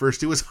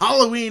 31st. It was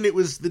Halloween. It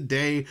was the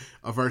day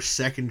of our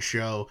second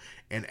show.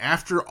 And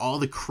after all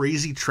the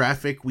crazy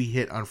traffic we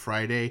hit on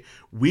Friday,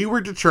 we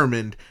were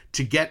determined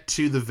to get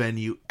to the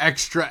venue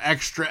extra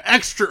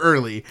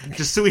early,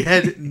 just so we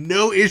had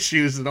no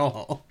issues at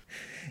all.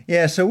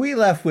 Yeah, so we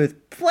left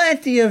with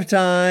plenty of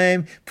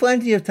time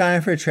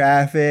for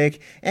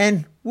traffic.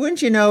 And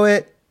wouldn't you know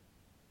it,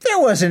 there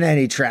wasn't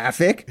any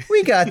traffic.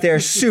 We got there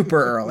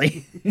super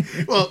early.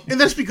 Well,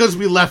 and that's because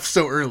we left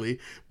so early.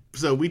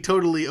 So we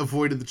totally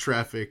avoided the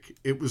traffic.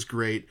 It was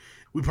great.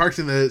 We parked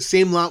in the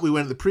same lot we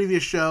went at the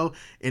previous show,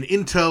 and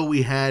in tow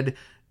we had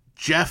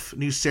Jeff,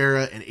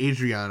 Nucera, and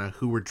Adriana,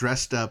 who were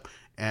dressed up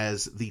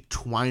as the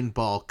Twine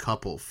Ball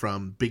couple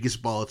from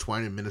Biggest Ball of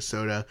Twine in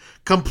Minnesota,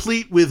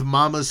 complete with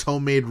Mama's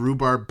homemade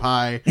rhubarb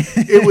pie.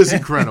 It was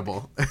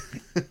incredible.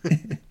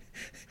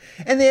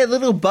 And they had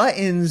little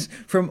buttons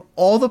from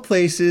all the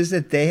places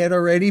that they had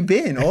already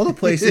been. All the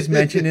places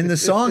mentioned in the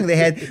song. They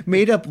had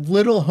made up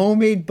little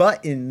homemade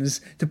buttons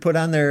to put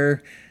on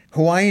their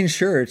Hawaiian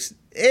shirts.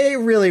 It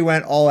really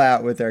went all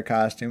out with their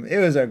costume. It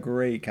was a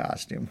great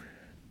costume.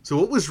 So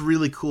what was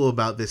really cool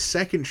about this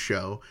second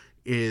show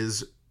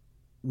is,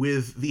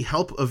 with the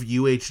help of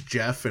UH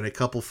Jeff and a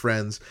couple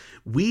friends,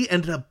 we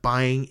ended up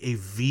buying a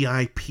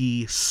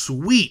VIP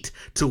suite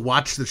to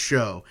watch the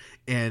show.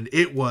 And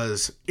it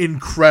was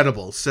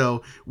incredible.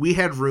 So we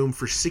had room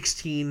for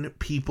 16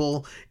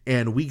 people,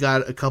 and we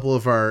got a couple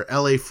of our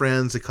LA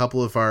friends, a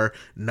couple of our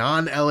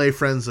non-LA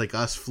friends like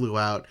us flew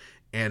out.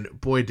 And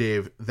boy,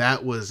 Dave,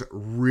 that was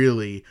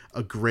really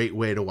a great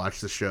way to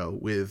watch the show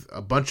with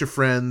a bunch of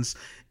friends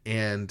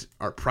and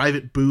our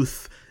private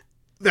booth.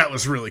 That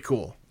was really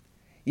cool.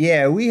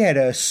 Yeah, we had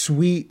a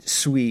sweet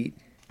suite.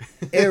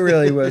 It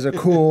really was a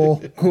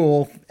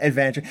cool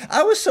adventure.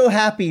 I was so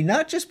happy,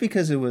 not just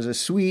because it was a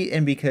suite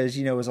and because,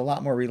 it was a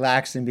lot more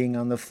relaxed than being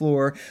on the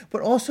floor,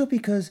 but also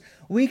because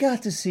we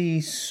got to see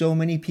so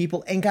many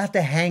people and got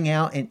to hang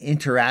out and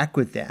interact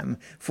with them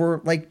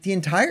for like the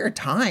entire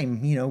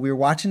time. We were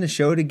watching the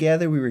show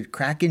together. We were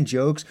cracking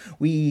jokes.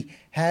 We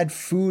had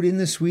food in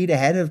the suite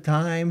ahead of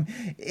time.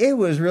 It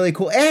was really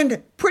cool.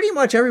 And pretty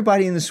much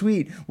everybody in the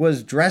suite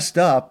was dressed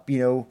up,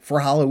 for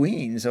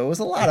Halloween. So it was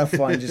a lot of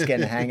fun just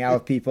getting to hang out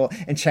with people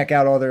and check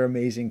out all their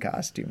amazing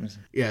costumes.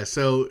 Yeah,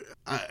 so,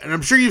 and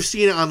I'm sure you've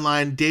seen it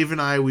online. Dave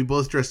and I, we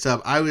both dressed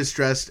up. I was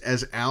dressed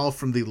as Al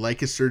from the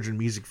Like a Surgeon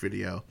music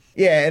video.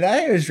 Yeah, and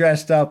I was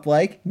dressed up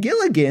like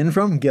Gilligan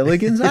from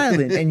Gilligan's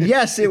Island. And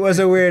yes, it was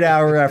a Weird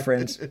Al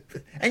reference.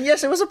 And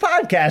yes, it was a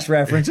podcast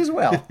reference as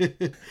well.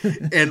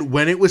 And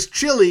when it was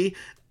chilly,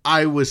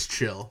 I was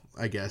chill,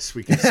 I guess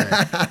we could say.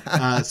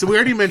 So we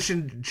already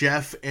mentioned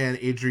Jeff and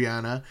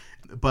Adriana,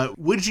 but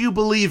would you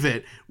believe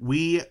it?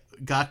 We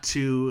got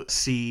to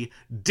see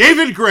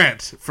David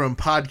Grant from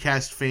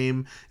podcast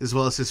fame, as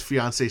well as his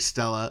fiancée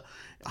Stella.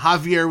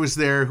 Javier was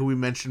there, who we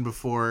mentioned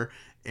before.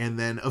 And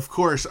then, of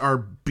course, our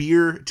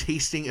beer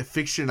tasting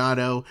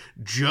aficionado,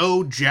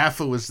 Joe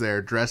Jaffa, was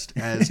there, dressed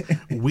as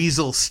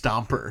Weasel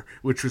Stomper,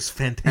 which was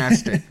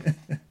fantastic.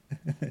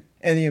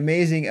 And the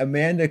amazing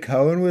Amanda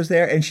Cohen was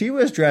there, and she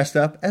was dressed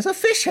up as a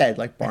fish head,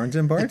 like Barnes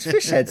 & Barnes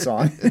Fish Head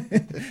song.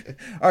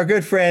 Our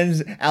good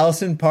friends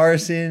Allison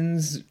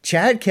Parsons,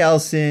 Chad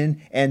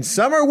Kelson, and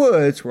Summer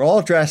Woods were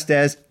all dressed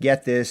as,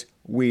 get this,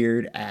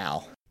 Weird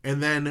Al.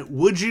 And then,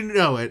 would you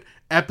know it,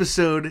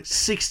 episode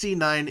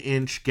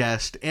 69-inch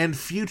guest and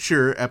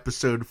future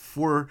episode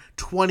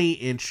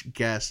 420-inch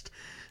guest,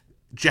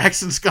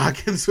 Jackson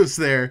Scoggins was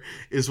there,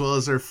 as well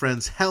as our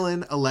friends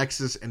Helen,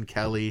 Alexis, and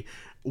Kelly.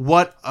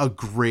 What a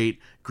great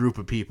group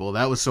of people.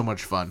 That was so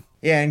much fun.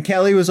 Yeah, and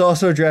Kelly was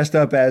also dressed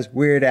up as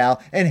Weird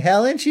Al. And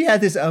Helen, she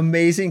had this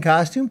amazing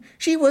costume.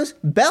 She was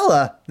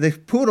Bella, the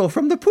poodle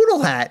from the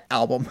Poodle Hat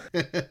album.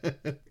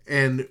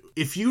 And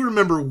if you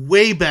remember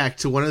way back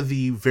to one of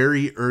the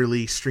very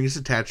early Strings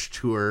Attached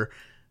Tour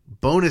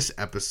bonus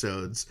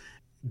episodes,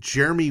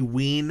 Jeremy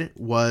Ween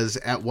was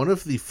at one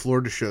of the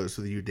Florida shows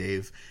with you,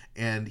 Dave,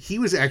 and he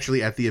was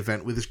actually at the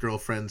event with his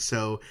girlfriend,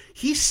 so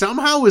he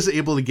somehow was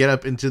able to get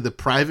up into the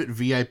private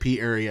VIP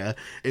area,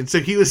 and so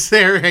he was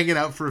there hanging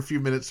out for a few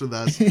minutes with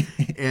us.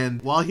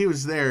 And while he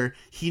was there,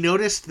 he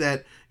noticed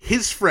that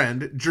his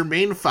friend,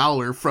 Jermaine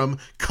Fowler from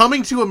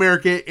Coming to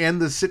America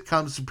and the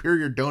sitcom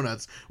Superior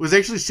Donuts, was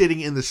actually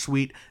sitting in the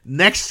suite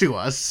next to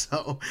us.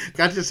 So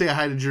got to say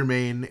hi to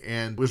Jermaine,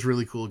 and it was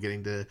really cool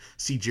getting to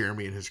see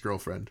Jeremy and his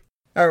girlfriend.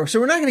 All right, so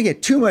we're not going to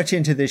get too much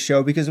into this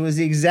show because it was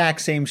the exact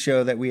same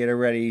show that we had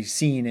already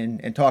seen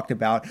and talked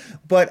about.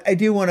 But I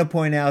do want to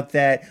point out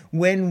that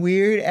when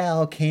Weird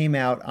Al came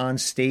out on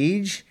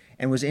stage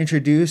and was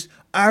introduced,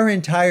 our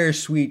entire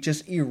suite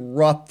just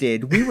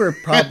erupted. We were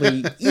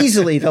probably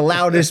easily the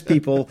loudest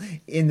people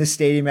in the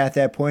stadium at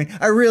that point.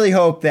 I really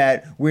hope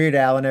that Weird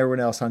Al and everyone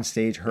else on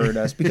stage heard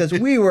us because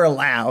we were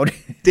loud.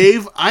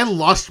 Dave, I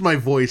lost my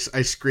voice.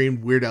 I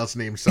screamed Weird Al's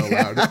name so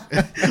loud.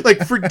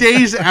 Like for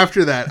days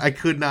after that, I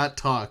could not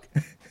talk,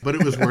 but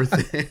it was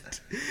worth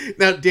it.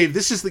 Now, Dave,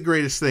 this is the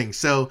greatest thing.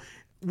 So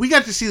we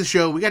got to see the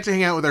show. We got to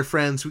hang out with our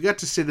friends. We got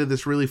to sit in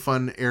this really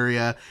fun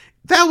area.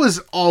 That was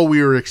all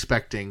we were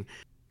expecting.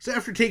 So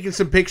after taking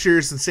some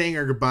pictures and saying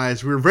our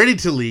goodbyes, we were ready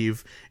to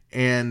leave.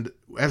 And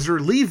as we're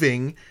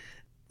leaving,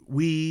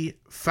 we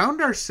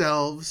found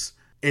ourselves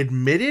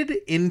admitted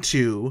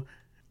into,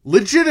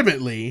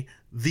 legitimately,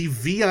 the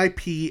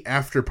VIP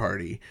after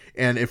party.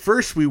 And at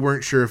first we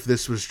weren't sure if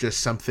this was just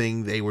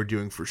something they were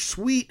doing for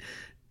suite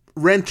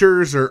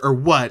renters or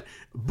what.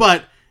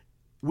 But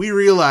we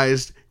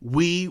realized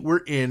we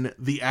were in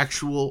the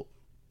actual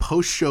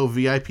post-show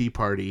VIP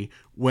party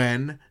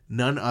when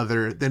none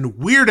other than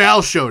Weird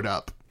Al showed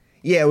up.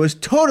 Yeah, it was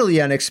totally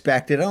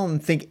unexpected. I don't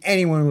think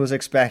anyone was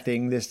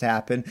expecting this to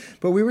happen.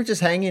 But we were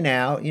just hanging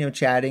out,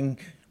 chatting,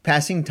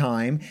 passing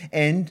time.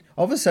 And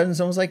all of a sudden,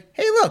 someone was like,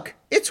 hey, look,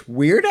 it's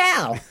Weird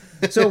Al.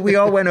 So we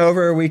all went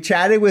over. We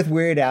chatted with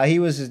Weird Al. He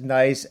was as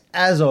nice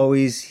as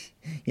always.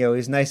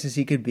 As nice as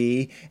he could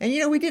be.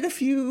 And, we did a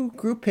few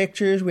group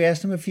pictures. We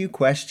asked him a few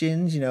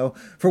questions.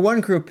 For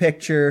one group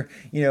picture,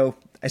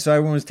 I saw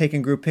everyone was taking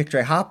a group picture.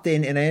 I hopped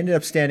in and I ended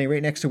up standing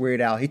right next to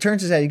Weird Al. He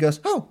turns his head. He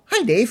goes, oh,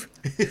 hi, Dave.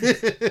 I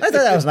thought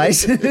that was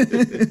nice.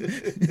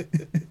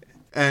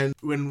 And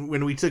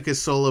when we took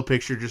his solo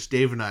picture, just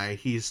Dave and I,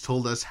 he's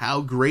told us how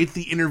great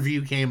the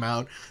interview came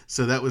out.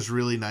 So that was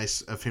really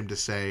nice of him to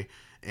say.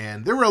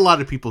 And there were a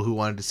lot of people who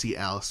wanted to see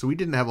Al, so we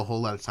didn't have a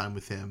whole lot of time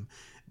with him.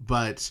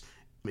 But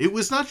it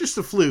was not just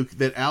a fluke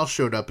that Al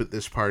showed up at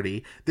this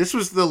party. This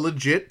was the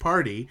legit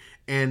party,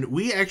 and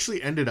we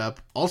actually ended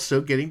up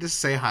also getting to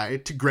say hi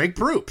to Greg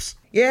Proops.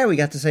 Yeah, we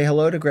got to say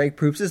hello to Greg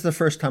Proops. This is the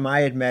first time I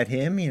had met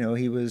him.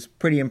 He was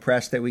pretty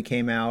impressed that we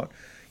came out,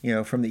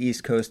 from the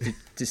East Coast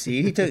to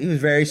see. He was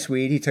very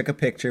sweet. He took a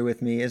picture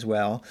with me as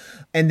well.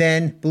 And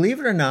then,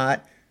 believe it or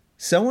not,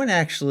 someone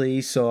actually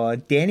saw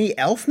Danny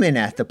Elfman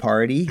at the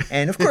party.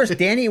 And of course,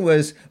 Danny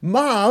was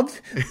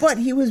mobbed, but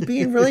he was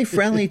being really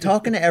friendly,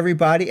 talking to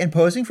everybody and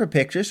posing for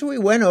pictures. So we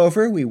went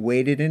over, we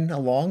waited in a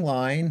long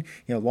line,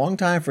 long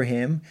time for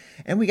him.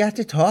 And we got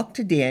to talk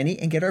to Danny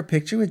and get our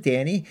picture with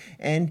Danny.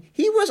 And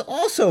he was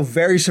also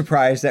very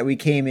surprised that we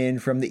came in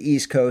from the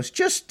East Coast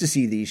just to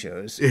see these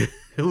shows. It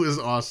was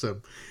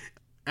awesome.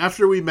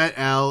 After we met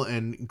Al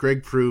and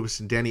Greg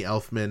Proops and Danny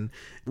Elfman,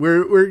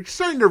 we're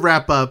starting to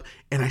wrap up,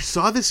 and I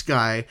saw this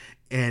guy,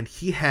 and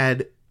he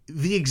had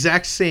the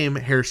exact same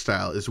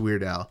hairstyle as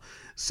Weird Al.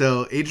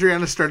 So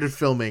Adriana started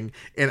filming,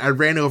 and I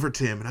ran over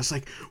to him, and I was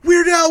like,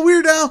 Weird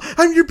Al,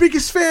 I'm your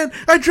biggest fan.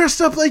 I dressed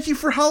up like you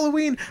for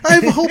Halloween. I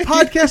have a whole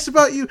podcast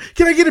about you.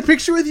 Can I get a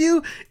picture with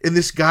you? And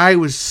this guy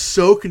was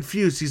so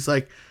confused. He's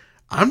like,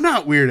 I'm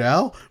not Weird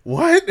Al.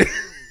 What?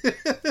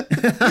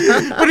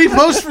 But he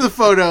posed for the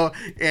photo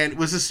and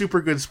was a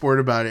super good sport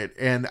about it.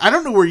 And I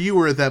don't know where you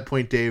were at that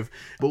point, Dave,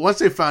 but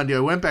once I found you, I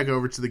went back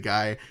over to the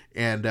guy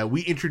and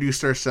we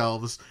introduced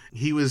ourselves.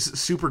 He was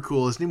super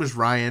cool. His name was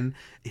Ryan.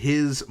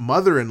 His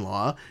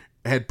mother-in-law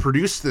had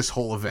produced this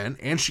whole event,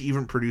 and she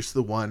even produced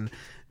the one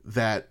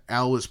that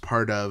Al was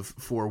part of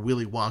for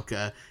Willy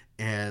Wonka,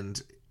 and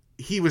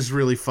he was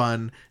really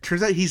fun.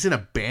 Turns out he's in a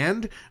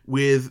band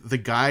with the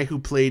guy who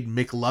played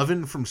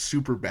McLovin from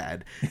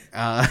Superbad.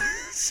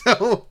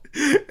 So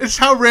it's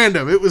how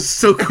random. It was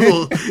so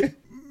cool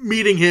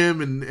meeting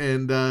him,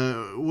 and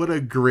what a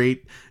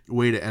great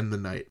way to end the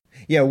night.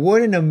 Yeah,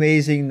 what an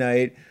amazing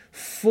night.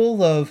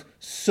 Full of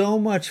so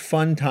much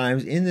fun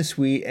times in the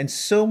suite and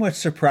so much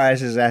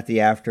surprises at the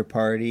after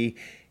party.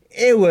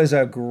 It was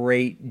a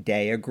great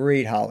day, a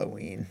great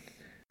Halloween.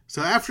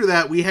 So after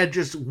that, we had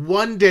just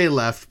one day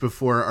left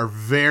before our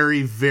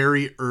very,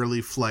 very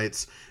early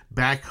flights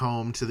back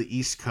home to the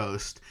East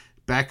Coast,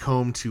 back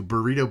home to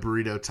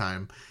Burrito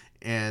Time.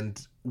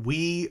 And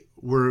we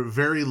were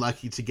very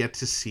lucky to get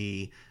to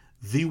see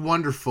the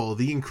wonderful,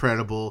 the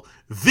incredible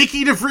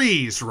Vicky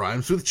DeVries,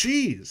 Rhymes with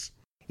Cheese.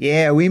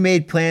 Yeah, we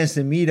made plans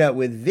to meet up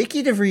with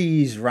Vicky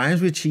DeVries,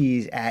 Rhymes with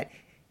Cheese, at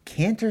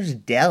Cantor's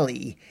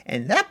Deli.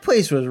 And that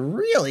place was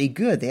really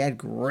good. They had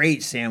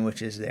great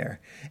sandwiches there.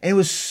 And it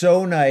was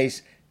so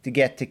nice to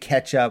get to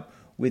catch up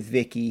with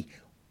Vicky.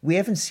 We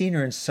haven't seen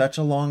her in such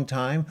a long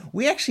time.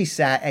 We actually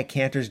sat at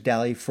Cantor's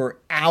Deli for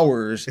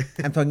hours.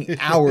 I'm talking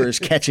hours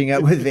catching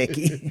up with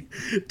Vicky.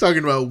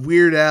 Talking about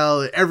Weird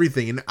Al,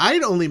 everything. And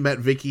I'd only met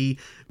Vicky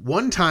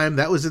one time.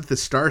 That was at the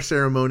Star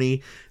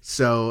Ceremony.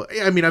 So,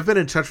 I mean, I've been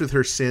in touch with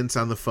her since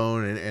on the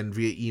phone and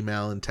via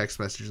email and text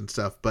message and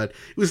stuff. But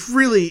it was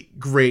really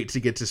great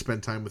to get to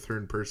spend time with her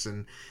in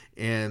person.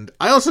 And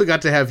I also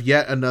got to have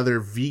yet another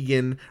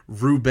vegan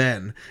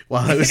Reuben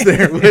while I was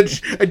there,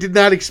 which I did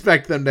not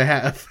expect them to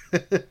have.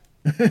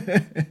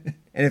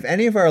 And if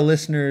any of our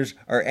listeners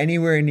are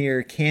anywhere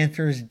near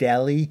Cantor's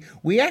Deli,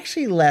 we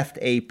actually left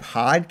a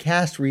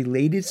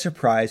podcast-related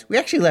surprise. We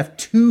actually left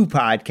 2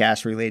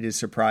 podcast-related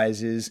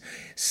surprises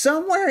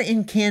somewhere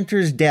in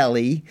Cantor's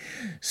Deli.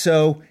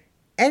 So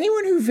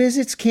anyone who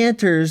visits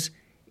Cantor's,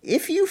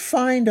 if you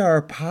find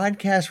our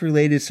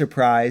podcast-related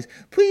surprise,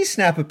 please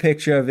snap a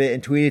picture of it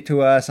and tweet it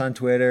to us on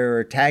Twitter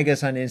or tag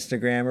us on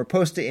Instagram or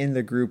post it in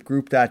the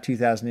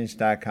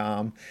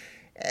group.2000inch.com.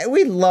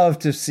 We'd love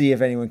to see if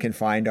anyone can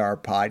find our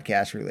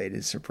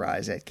podcast-related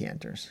surprise at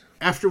Cantor's.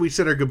 After we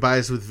said our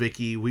goodbyes with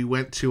Vicky, we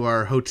went to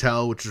our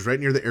hotel, which is right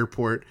near the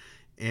airport,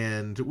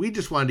 and we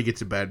just wanted to get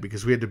to bed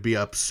because we had to be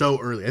up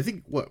so early. I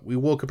think, we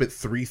woke up at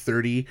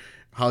 3:30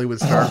 Hollywood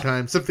Star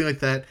Time, something like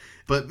that.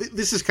 But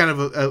this is kind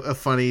of a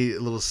funny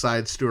little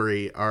side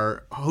story.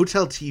 Our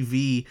hotel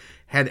TV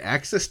had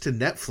access to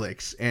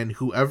Netflix, and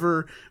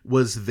whoever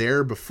was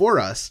there before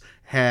us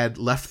had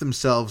left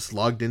themselves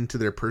logged into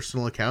their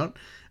personal account.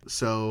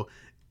 So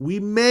we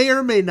may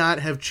or may not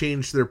have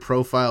changed their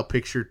profile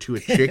picture to a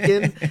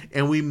chicken,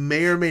 and we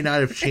may or may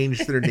not have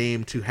changed their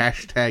name to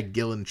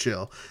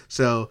 #GillandChill.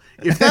 So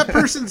if that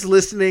person's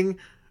listening,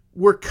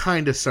 we're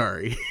kind of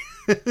sorry.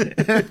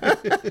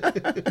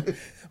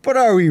 But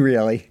are we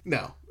really?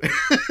 No.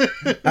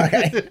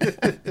 Okay.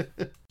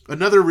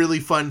 Another really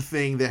fun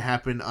thing that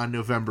happened on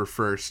November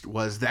 1st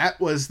was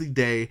the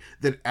day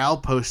that Al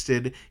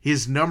posted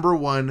his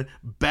 #1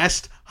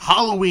 best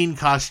Halloween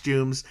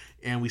costumes.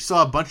 And we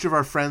saw a bunch of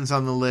our friends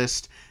on the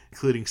list,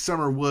 including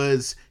Summer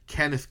Woods,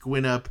 Kenneth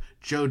Gwinnett,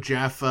 Joe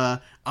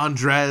Jaffa,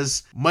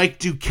 Andres, Mike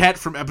Duquette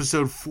from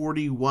episode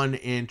 41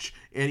 Inch,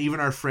 and even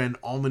our friend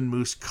Almond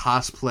Moose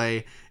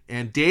Cosplay.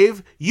 And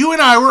Dave, you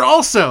and I were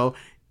also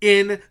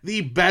in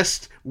the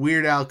best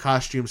Weird Al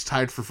costumes,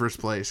 tied for first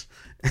place.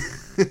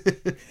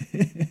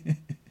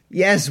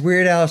 Yes,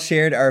 Weird Al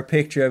shared our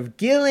picture of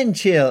Gilland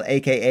Chill,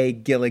 a.k.a.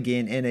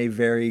 Gilligan, in a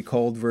very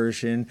cold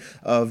version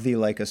of the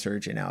Like a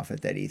Surgeon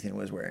outfit that Ethan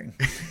was wearing.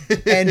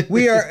 And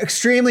we are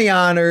extremely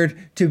honored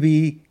to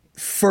be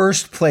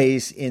first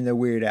place in the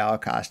Weird Al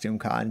costume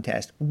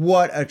contest.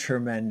 What a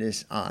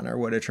tremendous honor.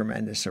 What a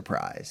tremendous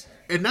surprise.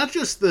 And not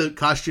just the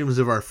costumes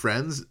of our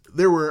friends.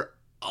 There were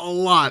a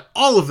lot.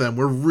 All of them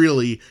were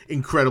really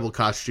incredible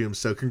costumes.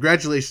 So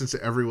congratulations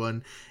to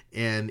everyone.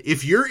 And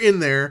if you're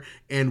in there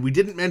and we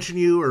didn't mention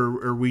you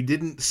or we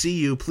didn't see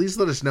you, please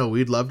let us know.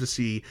 We'd love to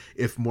see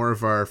if more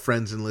of our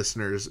friends and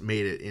listeners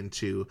made it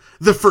into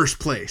the first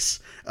place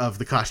of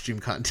the costume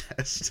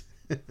contest.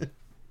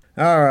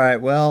 All right.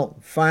 Well,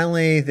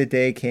 finally the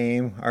day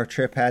came. Our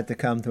trip had to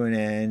come to an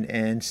end,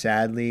 and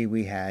sadly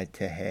we had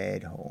to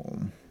head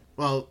home.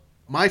 Well,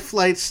 my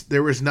flights,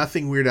 there was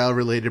nothing Weird Al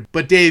related.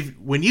 But Dave,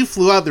 when you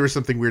flew out, there was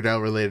something Weird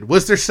Al related.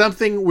 Was there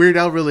something Weird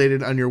Al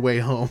related on your way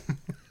home?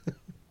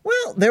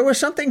 Well, there was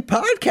something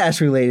podcast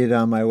related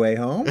on my way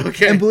home.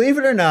 Okay. And believe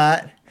it or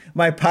not,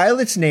 my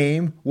pilot's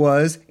name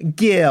was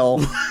Gil.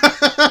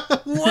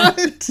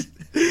 What?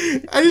 I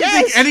didn't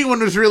think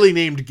anyone was really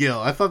named Gil.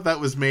 I thought that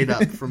was made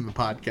up from the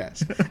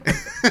podcast.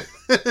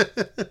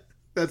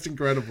 That's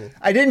incredible.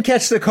 I didn't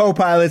catch the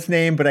co-pilot's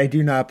name, but I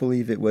do not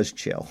believe it was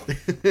Chill.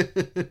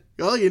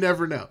 Well, you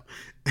never know.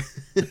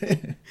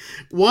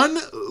 One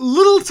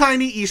little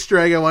tiny Easter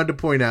egg I wanted to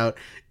point out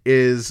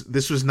is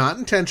this was not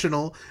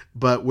intentional,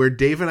 but where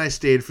Dave and I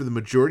stayed for the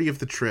majority of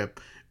the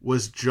trip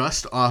was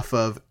just off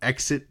of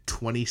exit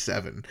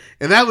 27.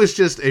 And that was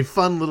just a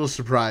fun little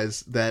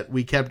surprise that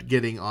we kept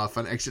getting off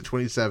on exit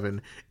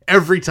 27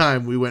 every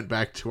time we went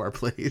back to our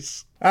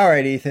place. All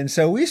right, Ethan.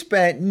 So we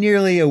spent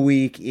nearly a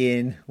week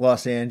in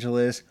Los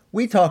Angeles.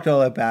 We talked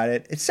all about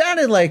it. It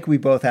sounded like we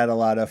both had a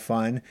lot of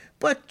fun,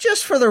 but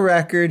just for the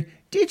record,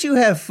 did you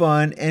have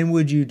fun, and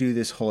would you do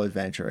this whole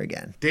adventure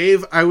again?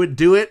 Dave, I would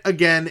do it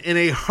again in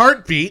a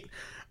heartbeat,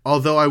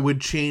 although I would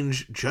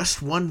change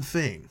just one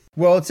thing.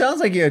 Well, it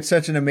sounds like you had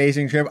such an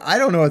amazing trip. I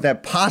don't know if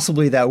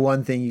that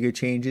one thing you could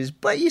change is,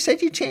 but you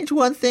said you changed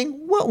one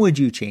thing. What would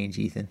you change,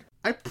 Ethan?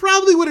 I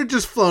probably would have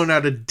just flown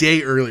out a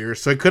day earlier,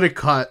 so I could have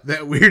caught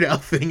that Weird Al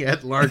thing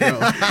at Largo.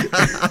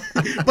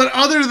 But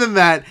other than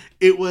that,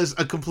 it was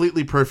a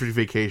completely perfect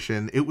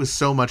vacation. It was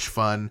so much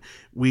fun.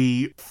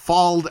 We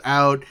falled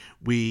out,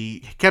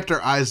 we kept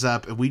our eyes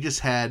up, and we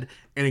just had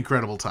an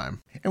incredible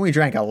time. And we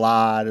drank a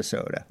lot of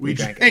soda. We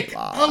drank a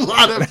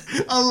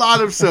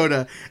lot of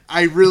soda.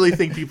 I really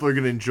think people are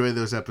going to enjoy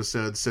those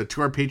episodes. So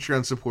to our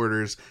Patreon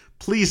supporters,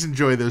 please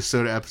enjoy those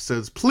soda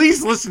episodes.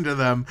 Please listen to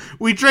them.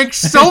 We drank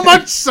so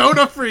much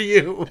soda for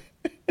you.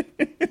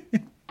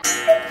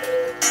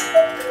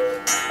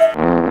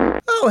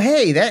 Oh,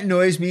 hey, that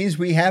noise means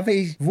we have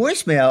a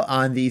voicemail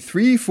on the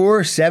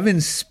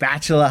 347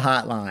 Spatula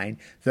Hotline.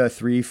 The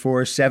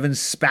 347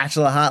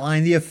 Spatula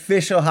Hotline, the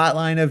official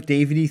hotline of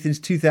David Ethan's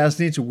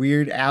 2008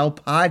 Weird Al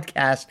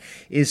podcast,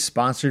 is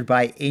sponsored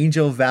by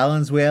Angel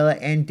Valenzuela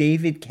and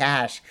David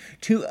Cash,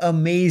 two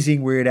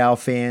amazing Weird Al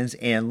fans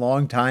and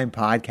longtime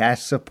podcast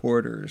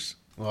supporters.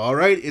 All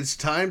right, it's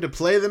time to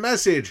play the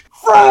message.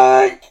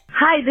 Frank!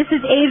 Hi, this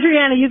is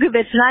Adriana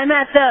Yugovich, and I'm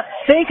at the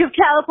Bank of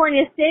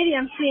California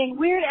Stadium seeing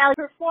Weird Al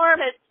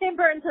perform at Tim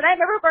Burton's A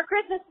Nightmare Before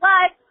Christmas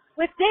live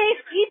with Dave,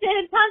 Ethan,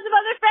 and tons of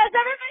other friends.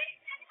 Everybody,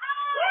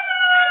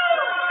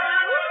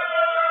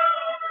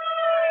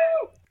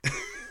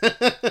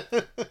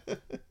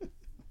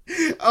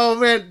 oh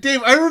man,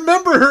 Dave, I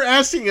remember her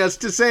asking us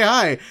to say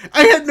hi.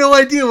 I had no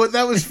idea what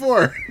that was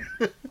for.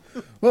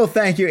 Well,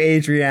 thank you,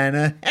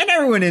 Adriana, and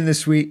everyone in the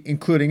suite,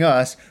 including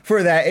us,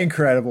 for that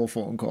incredible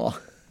phone call.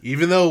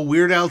 Even though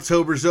Weird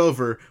Al-tober's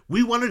over,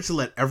 we wanted to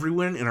let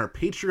everyone in our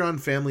Patreon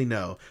family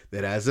know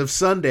that as of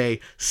Sunday,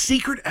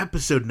 secret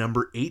episode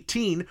number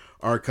 18,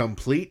 our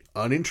complete,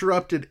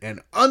 uninterrupted,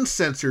 and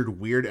uncensored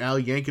Weird Al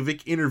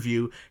Yankovic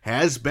interview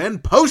has been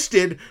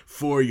posted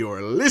for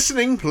your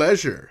listening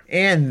pleasure.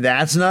 And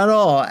that's not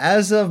all.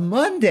 As of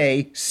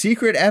Monday,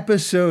 secret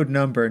episode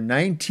number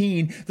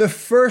 19, the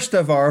first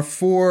of our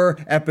 4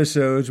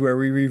 episodes where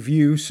we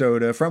review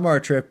soda from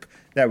our trip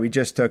that we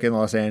just took in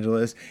Los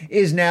Angeles,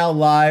 is now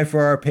live for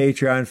our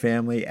Patreon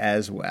family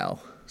as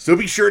well. So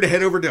be sure to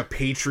head over to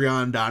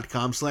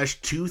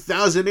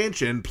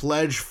patreon.com/2000inch and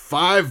pledge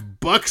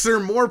 $5 or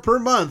more per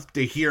month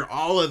to hear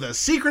all of the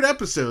secret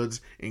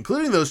episodes,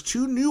 including those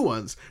 2 new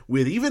ones,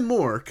 with even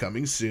more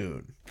coming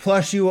soon.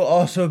 Plus, you will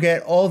also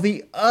get all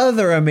the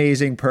other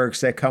amazing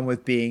perks that come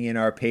with being in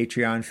our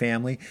Patreon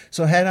family.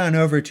 So head on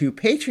over to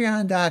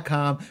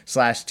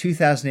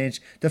patreon.com/2000inch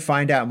to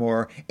find out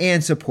more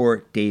and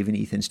support Dave and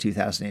Ethan's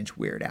 2000-inch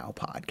Weird Al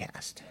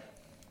podcast.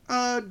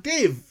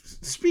 Dave,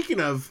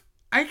 speaking of,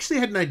 I actually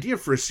had an idea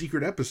for a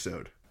secret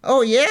episode.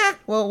 Oh, yeah?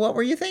 Well, what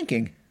were you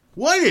thinking?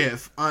 What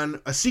if,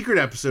 on a secret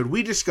episode,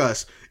 we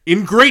discuss,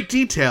 in great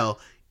detail,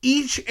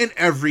 each and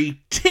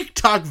every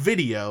TikTok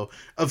video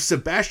of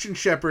Sebastian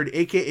Shepard,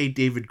 a.k.a.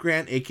 David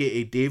Grant,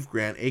 a.k.a. Dave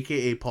Grant,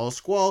 a.k.a. Paul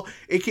Squall,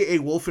 a.k.a.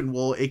 Wolf and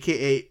Wool,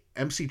 a.k.a.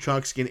 MC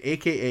Chalkskin,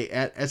 a.k.a.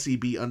 at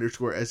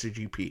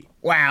SEB_SAGP.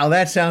 Wow,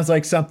 that sounds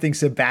like something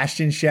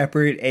Sebastian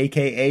Shepard,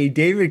 a.k.a.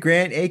 David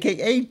Grant,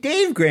 a.k.a.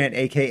 Dave Grant,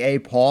 a.k.a.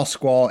 Paul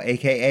Squall,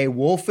 a.k.a.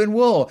 Wolf and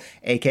Wool,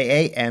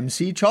 a.k.a.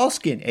 MC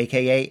Chalkskin,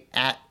 a.k.a.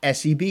 at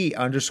SEB_SHEP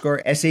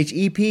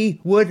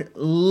would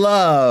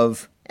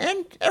love.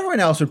 And everyone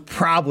else would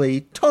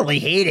probably totally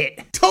hate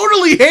it.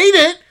 Totally hate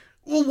it?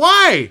 Well,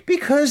 why?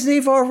 Because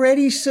they've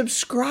already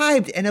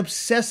subscribed and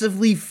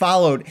obsessively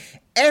followed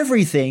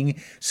everything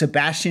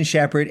Sebastian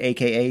Shepard,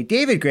 a.k.a.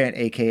 David Grant,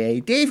 a.k.a.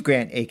 Dave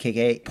Grant,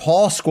 a.k.a.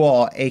 Paul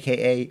Squall,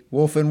 a.k.a.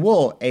 Wolf and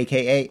Wool,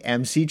 a.k.a.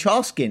 MC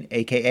Chalkskin,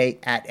 a.k.a.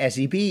 at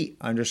SEB_SHEP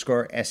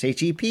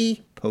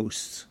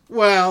posts.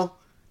 Well,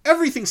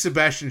 everything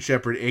Sebastian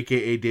Shepard,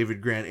 a.k.a.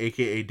 David Grant,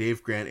 a.k.a.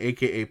 Dave Grant,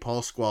 a.k.a.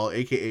 Paul Squall,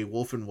 a.k.a.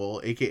 Wolf and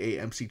Wool,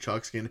 a.k.a. MC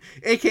Chalkskin,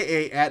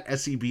 a.k.a. at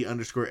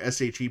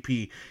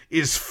SEB_SHEP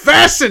is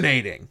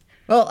fascinating.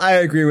 Well, I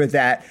agree with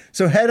that.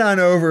 So head on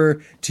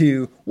over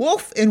to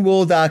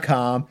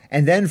wolfandwool.com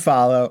and then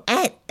follow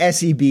at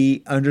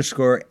SEB_SHEP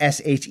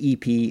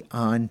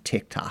on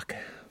TikTok.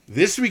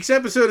 This week's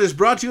episode is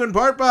brought to you in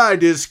part by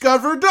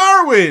Discover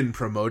Darwin,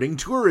 promoting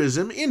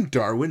tourism in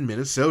Darwin,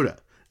 Minnesota.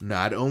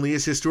 Not only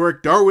is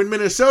historic Darwin,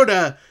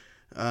 Minnesota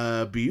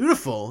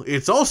beautiful,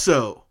 it's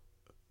also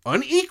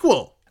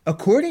unequal.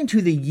 According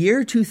to the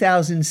year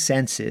 2000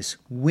 census,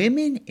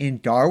 women in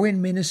Darwin,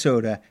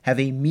 Minnesota have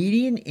a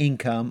median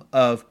income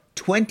of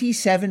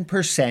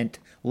 27%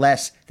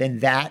 less than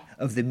that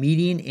of the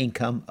median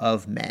income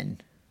of men.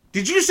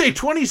 Did you say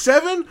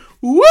 27?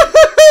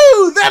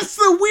 Woohoo! That's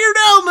the Weird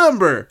Al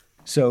number!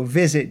 So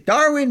visit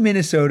Darwin,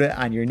 Minnesota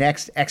on your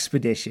next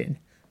expedition.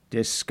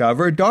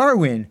 Discover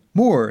Darwin,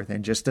 more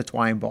than just a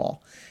twine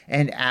ball.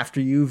 And after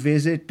you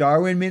visit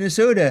Darwin,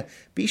 Minnesota,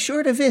 be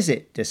sure to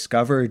visit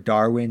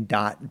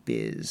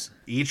discoverdarwin.biz.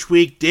 Each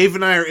week, Dave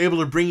and I are able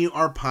to bring you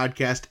our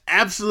podcast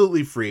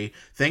absolutely free,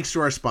 thanks to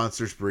our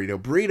sponsors Burrito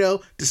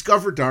Burrito,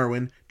 Discover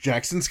Darwin,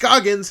 Jackson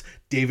Scoggins,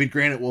 David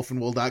Grant at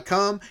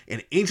wolfandwool.com,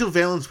 and Angel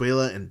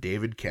Valenzuela and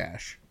David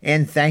Cash.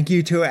 And thank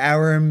you to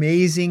our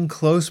amazing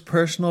close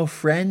personal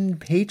friend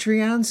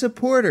Patreon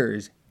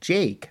supporters,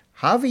 Jake,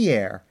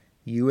 Javier,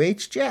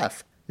 UH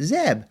Jeff,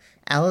 Zeb,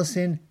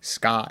 Allison,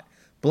 Scott,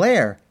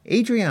 Blair,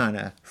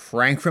 Adriana,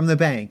 Frank from the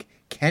Bank,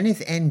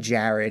 Kenneth and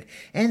Jared,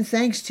 and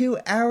thanks to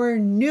our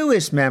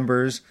newest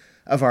members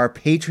of our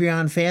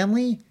Patreon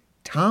family,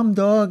 Tom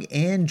Dog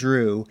and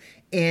Drew,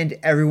 and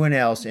everyone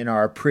else in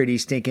our pretty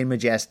stinking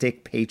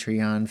majestic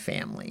Patreon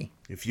family.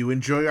 If you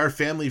enjoy our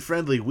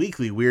family-friendly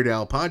weekly Weird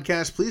Al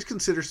podcast, please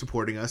consider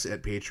supporting us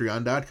at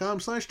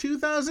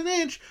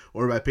patreon.com/2000inch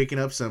or by picking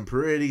up some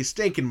pretty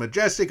stinking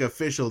majestic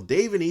official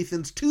Dave and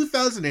Ethan's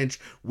 2000inch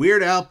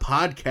Weird Al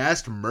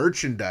podcast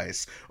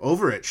merchandise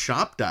over at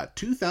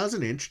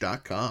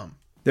shop.2000inch.com.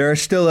 There are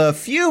still a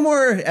few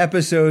more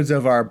episodes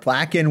of our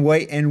Black and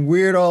White and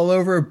Weird All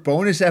Over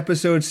bonus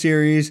episode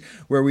series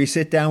where we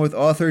sit down with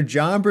author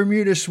John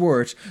Bermuda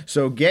Schwartz.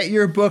 So get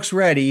your books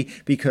ready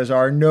because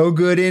our no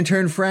good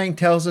intern Frank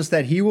tells us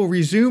that he will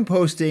resume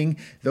posting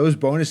those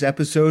bonus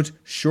episodes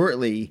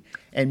shortly.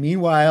 And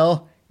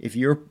meanwhile, if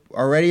you're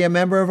already a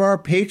member of our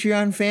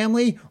Patreon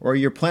family or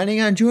you're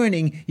planning on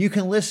joining, you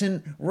can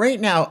listen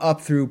right now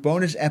up through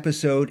bonus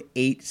episode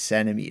 8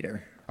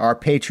 centimeter. Our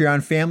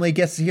Patreon family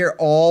gets to hear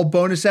all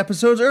bonus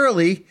episodes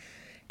early,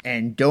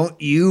 and don't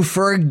you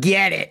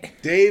forget it.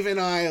 Dave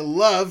and I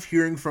love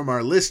hearing from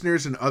our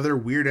listeners and other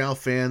Weird Al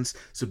fans,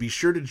 so be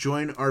sure to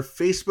join our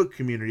Facebook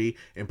community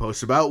and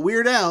post about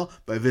Weird Al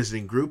by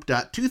visiting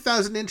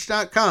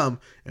group.2000inch.com.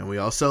 And we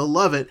also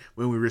love it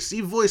when we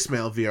receive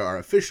voicemail via our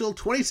official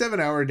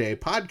 27-hour-a-day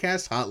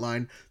podcast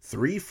hotline,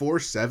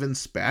 347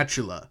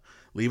 Spatula.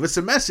 Leave us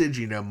a message,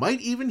 you might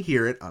even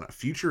hear it on a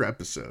future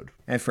episode.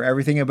 And for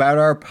everything about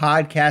our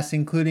podcast,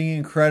 including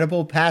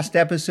incredible past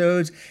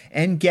episodes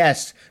and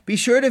guests, be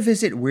sure to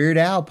visit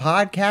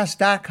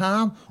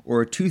WeirdAlPodcast.com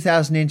or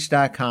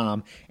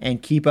 2000inch.com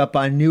and keep up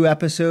on new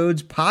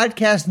episodes,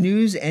 podcast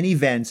news, and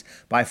events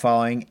by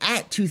following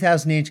at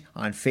 2000inch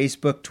on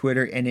Facebook,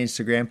 Twitter, and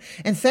Instagram.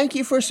 And thank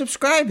you for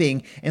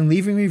subscribing and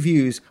leaving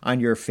reviews on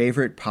your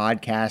favorite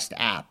podcast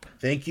app.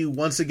 Thank you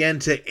once again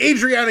to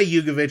Adriana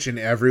Yugovich and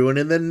everyone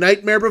in the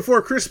Nightmare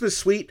Before Christmas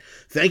suite.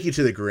 Thank you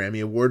to the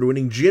Grammy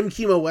Award-winning Jim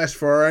Kimo West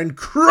for our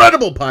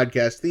incredible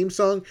podcast theme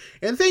song.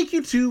 And thank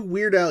you to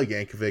Weird Al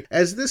Yankovic,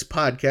 as this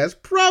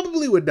podcast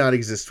probably would not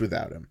exist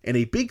without him. And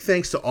a big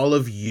thanks to all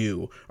of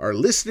you, our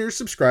listeners,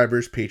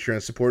 subscribers,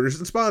 Patreon supporters,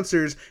 and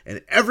sponsors,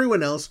 and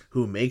everyone else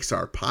who makes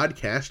our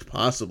podcast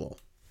possible.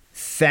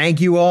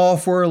 Thank you all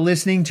for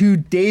listening to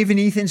Dave and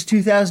Ethan's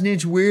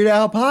 2000-inch Weird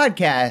Al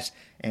podcast.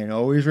 And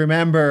always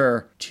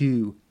remember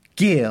to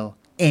gill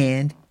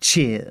and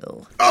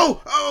chill.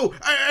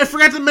 I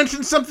forgot to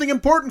mention something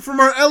important from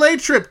our LA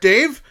trip,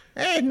 Dave.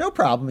 Hey, no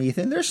problem,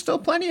 Ethan. There's still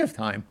plenty of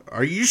time.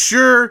 Are you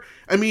sure?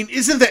 I mean,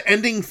 isn't the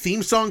ending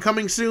theme song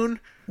coming soon?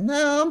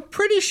 No, I'm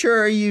pretty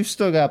sure you've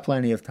still got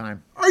plenty of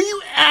time. Are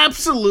you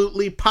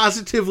absolutely,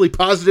 positively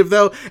positive,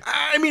 though?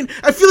 I mean,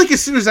 I feel like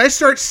as soon as I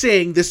start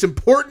saying this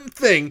important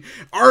thing,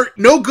 our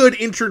no good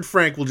intern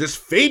Frank will just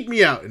fade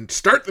me out and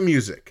start the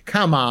music.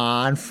 Come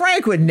on,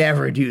 Frank would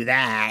never do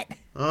that.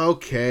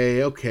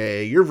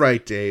 Okay, you're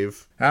right,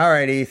 Dave. All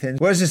right, Ethan.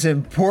 What is this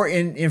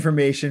important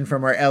information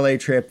from our LA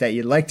trip that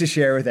you'd like to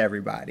share with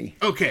everybody?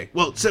 Okay,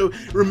 well, so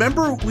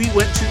remember we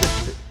went to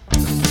the...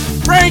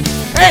 Frank!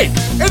 Hey,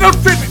 don't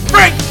fit me!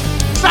 Frank!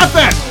 Stop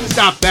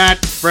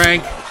that,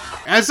 Frank.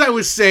 As I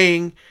was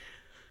saying,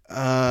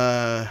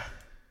 oh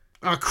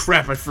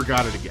crap, I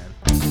forgot it again.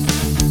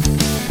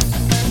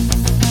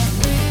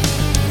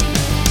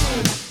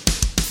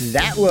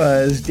 That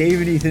was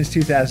Dave and Ethan's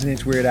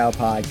 2000-inch Weird Al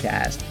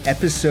podcast,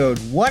 episode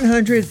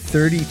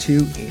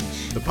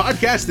 132-inch. The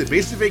podcast that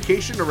based a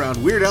vacation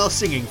around Weird Al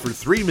singing for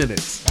 3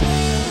 minutes.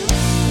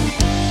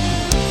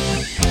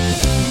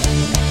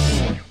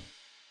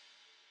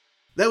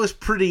 That was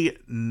pretty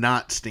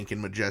not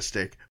stinking majestic.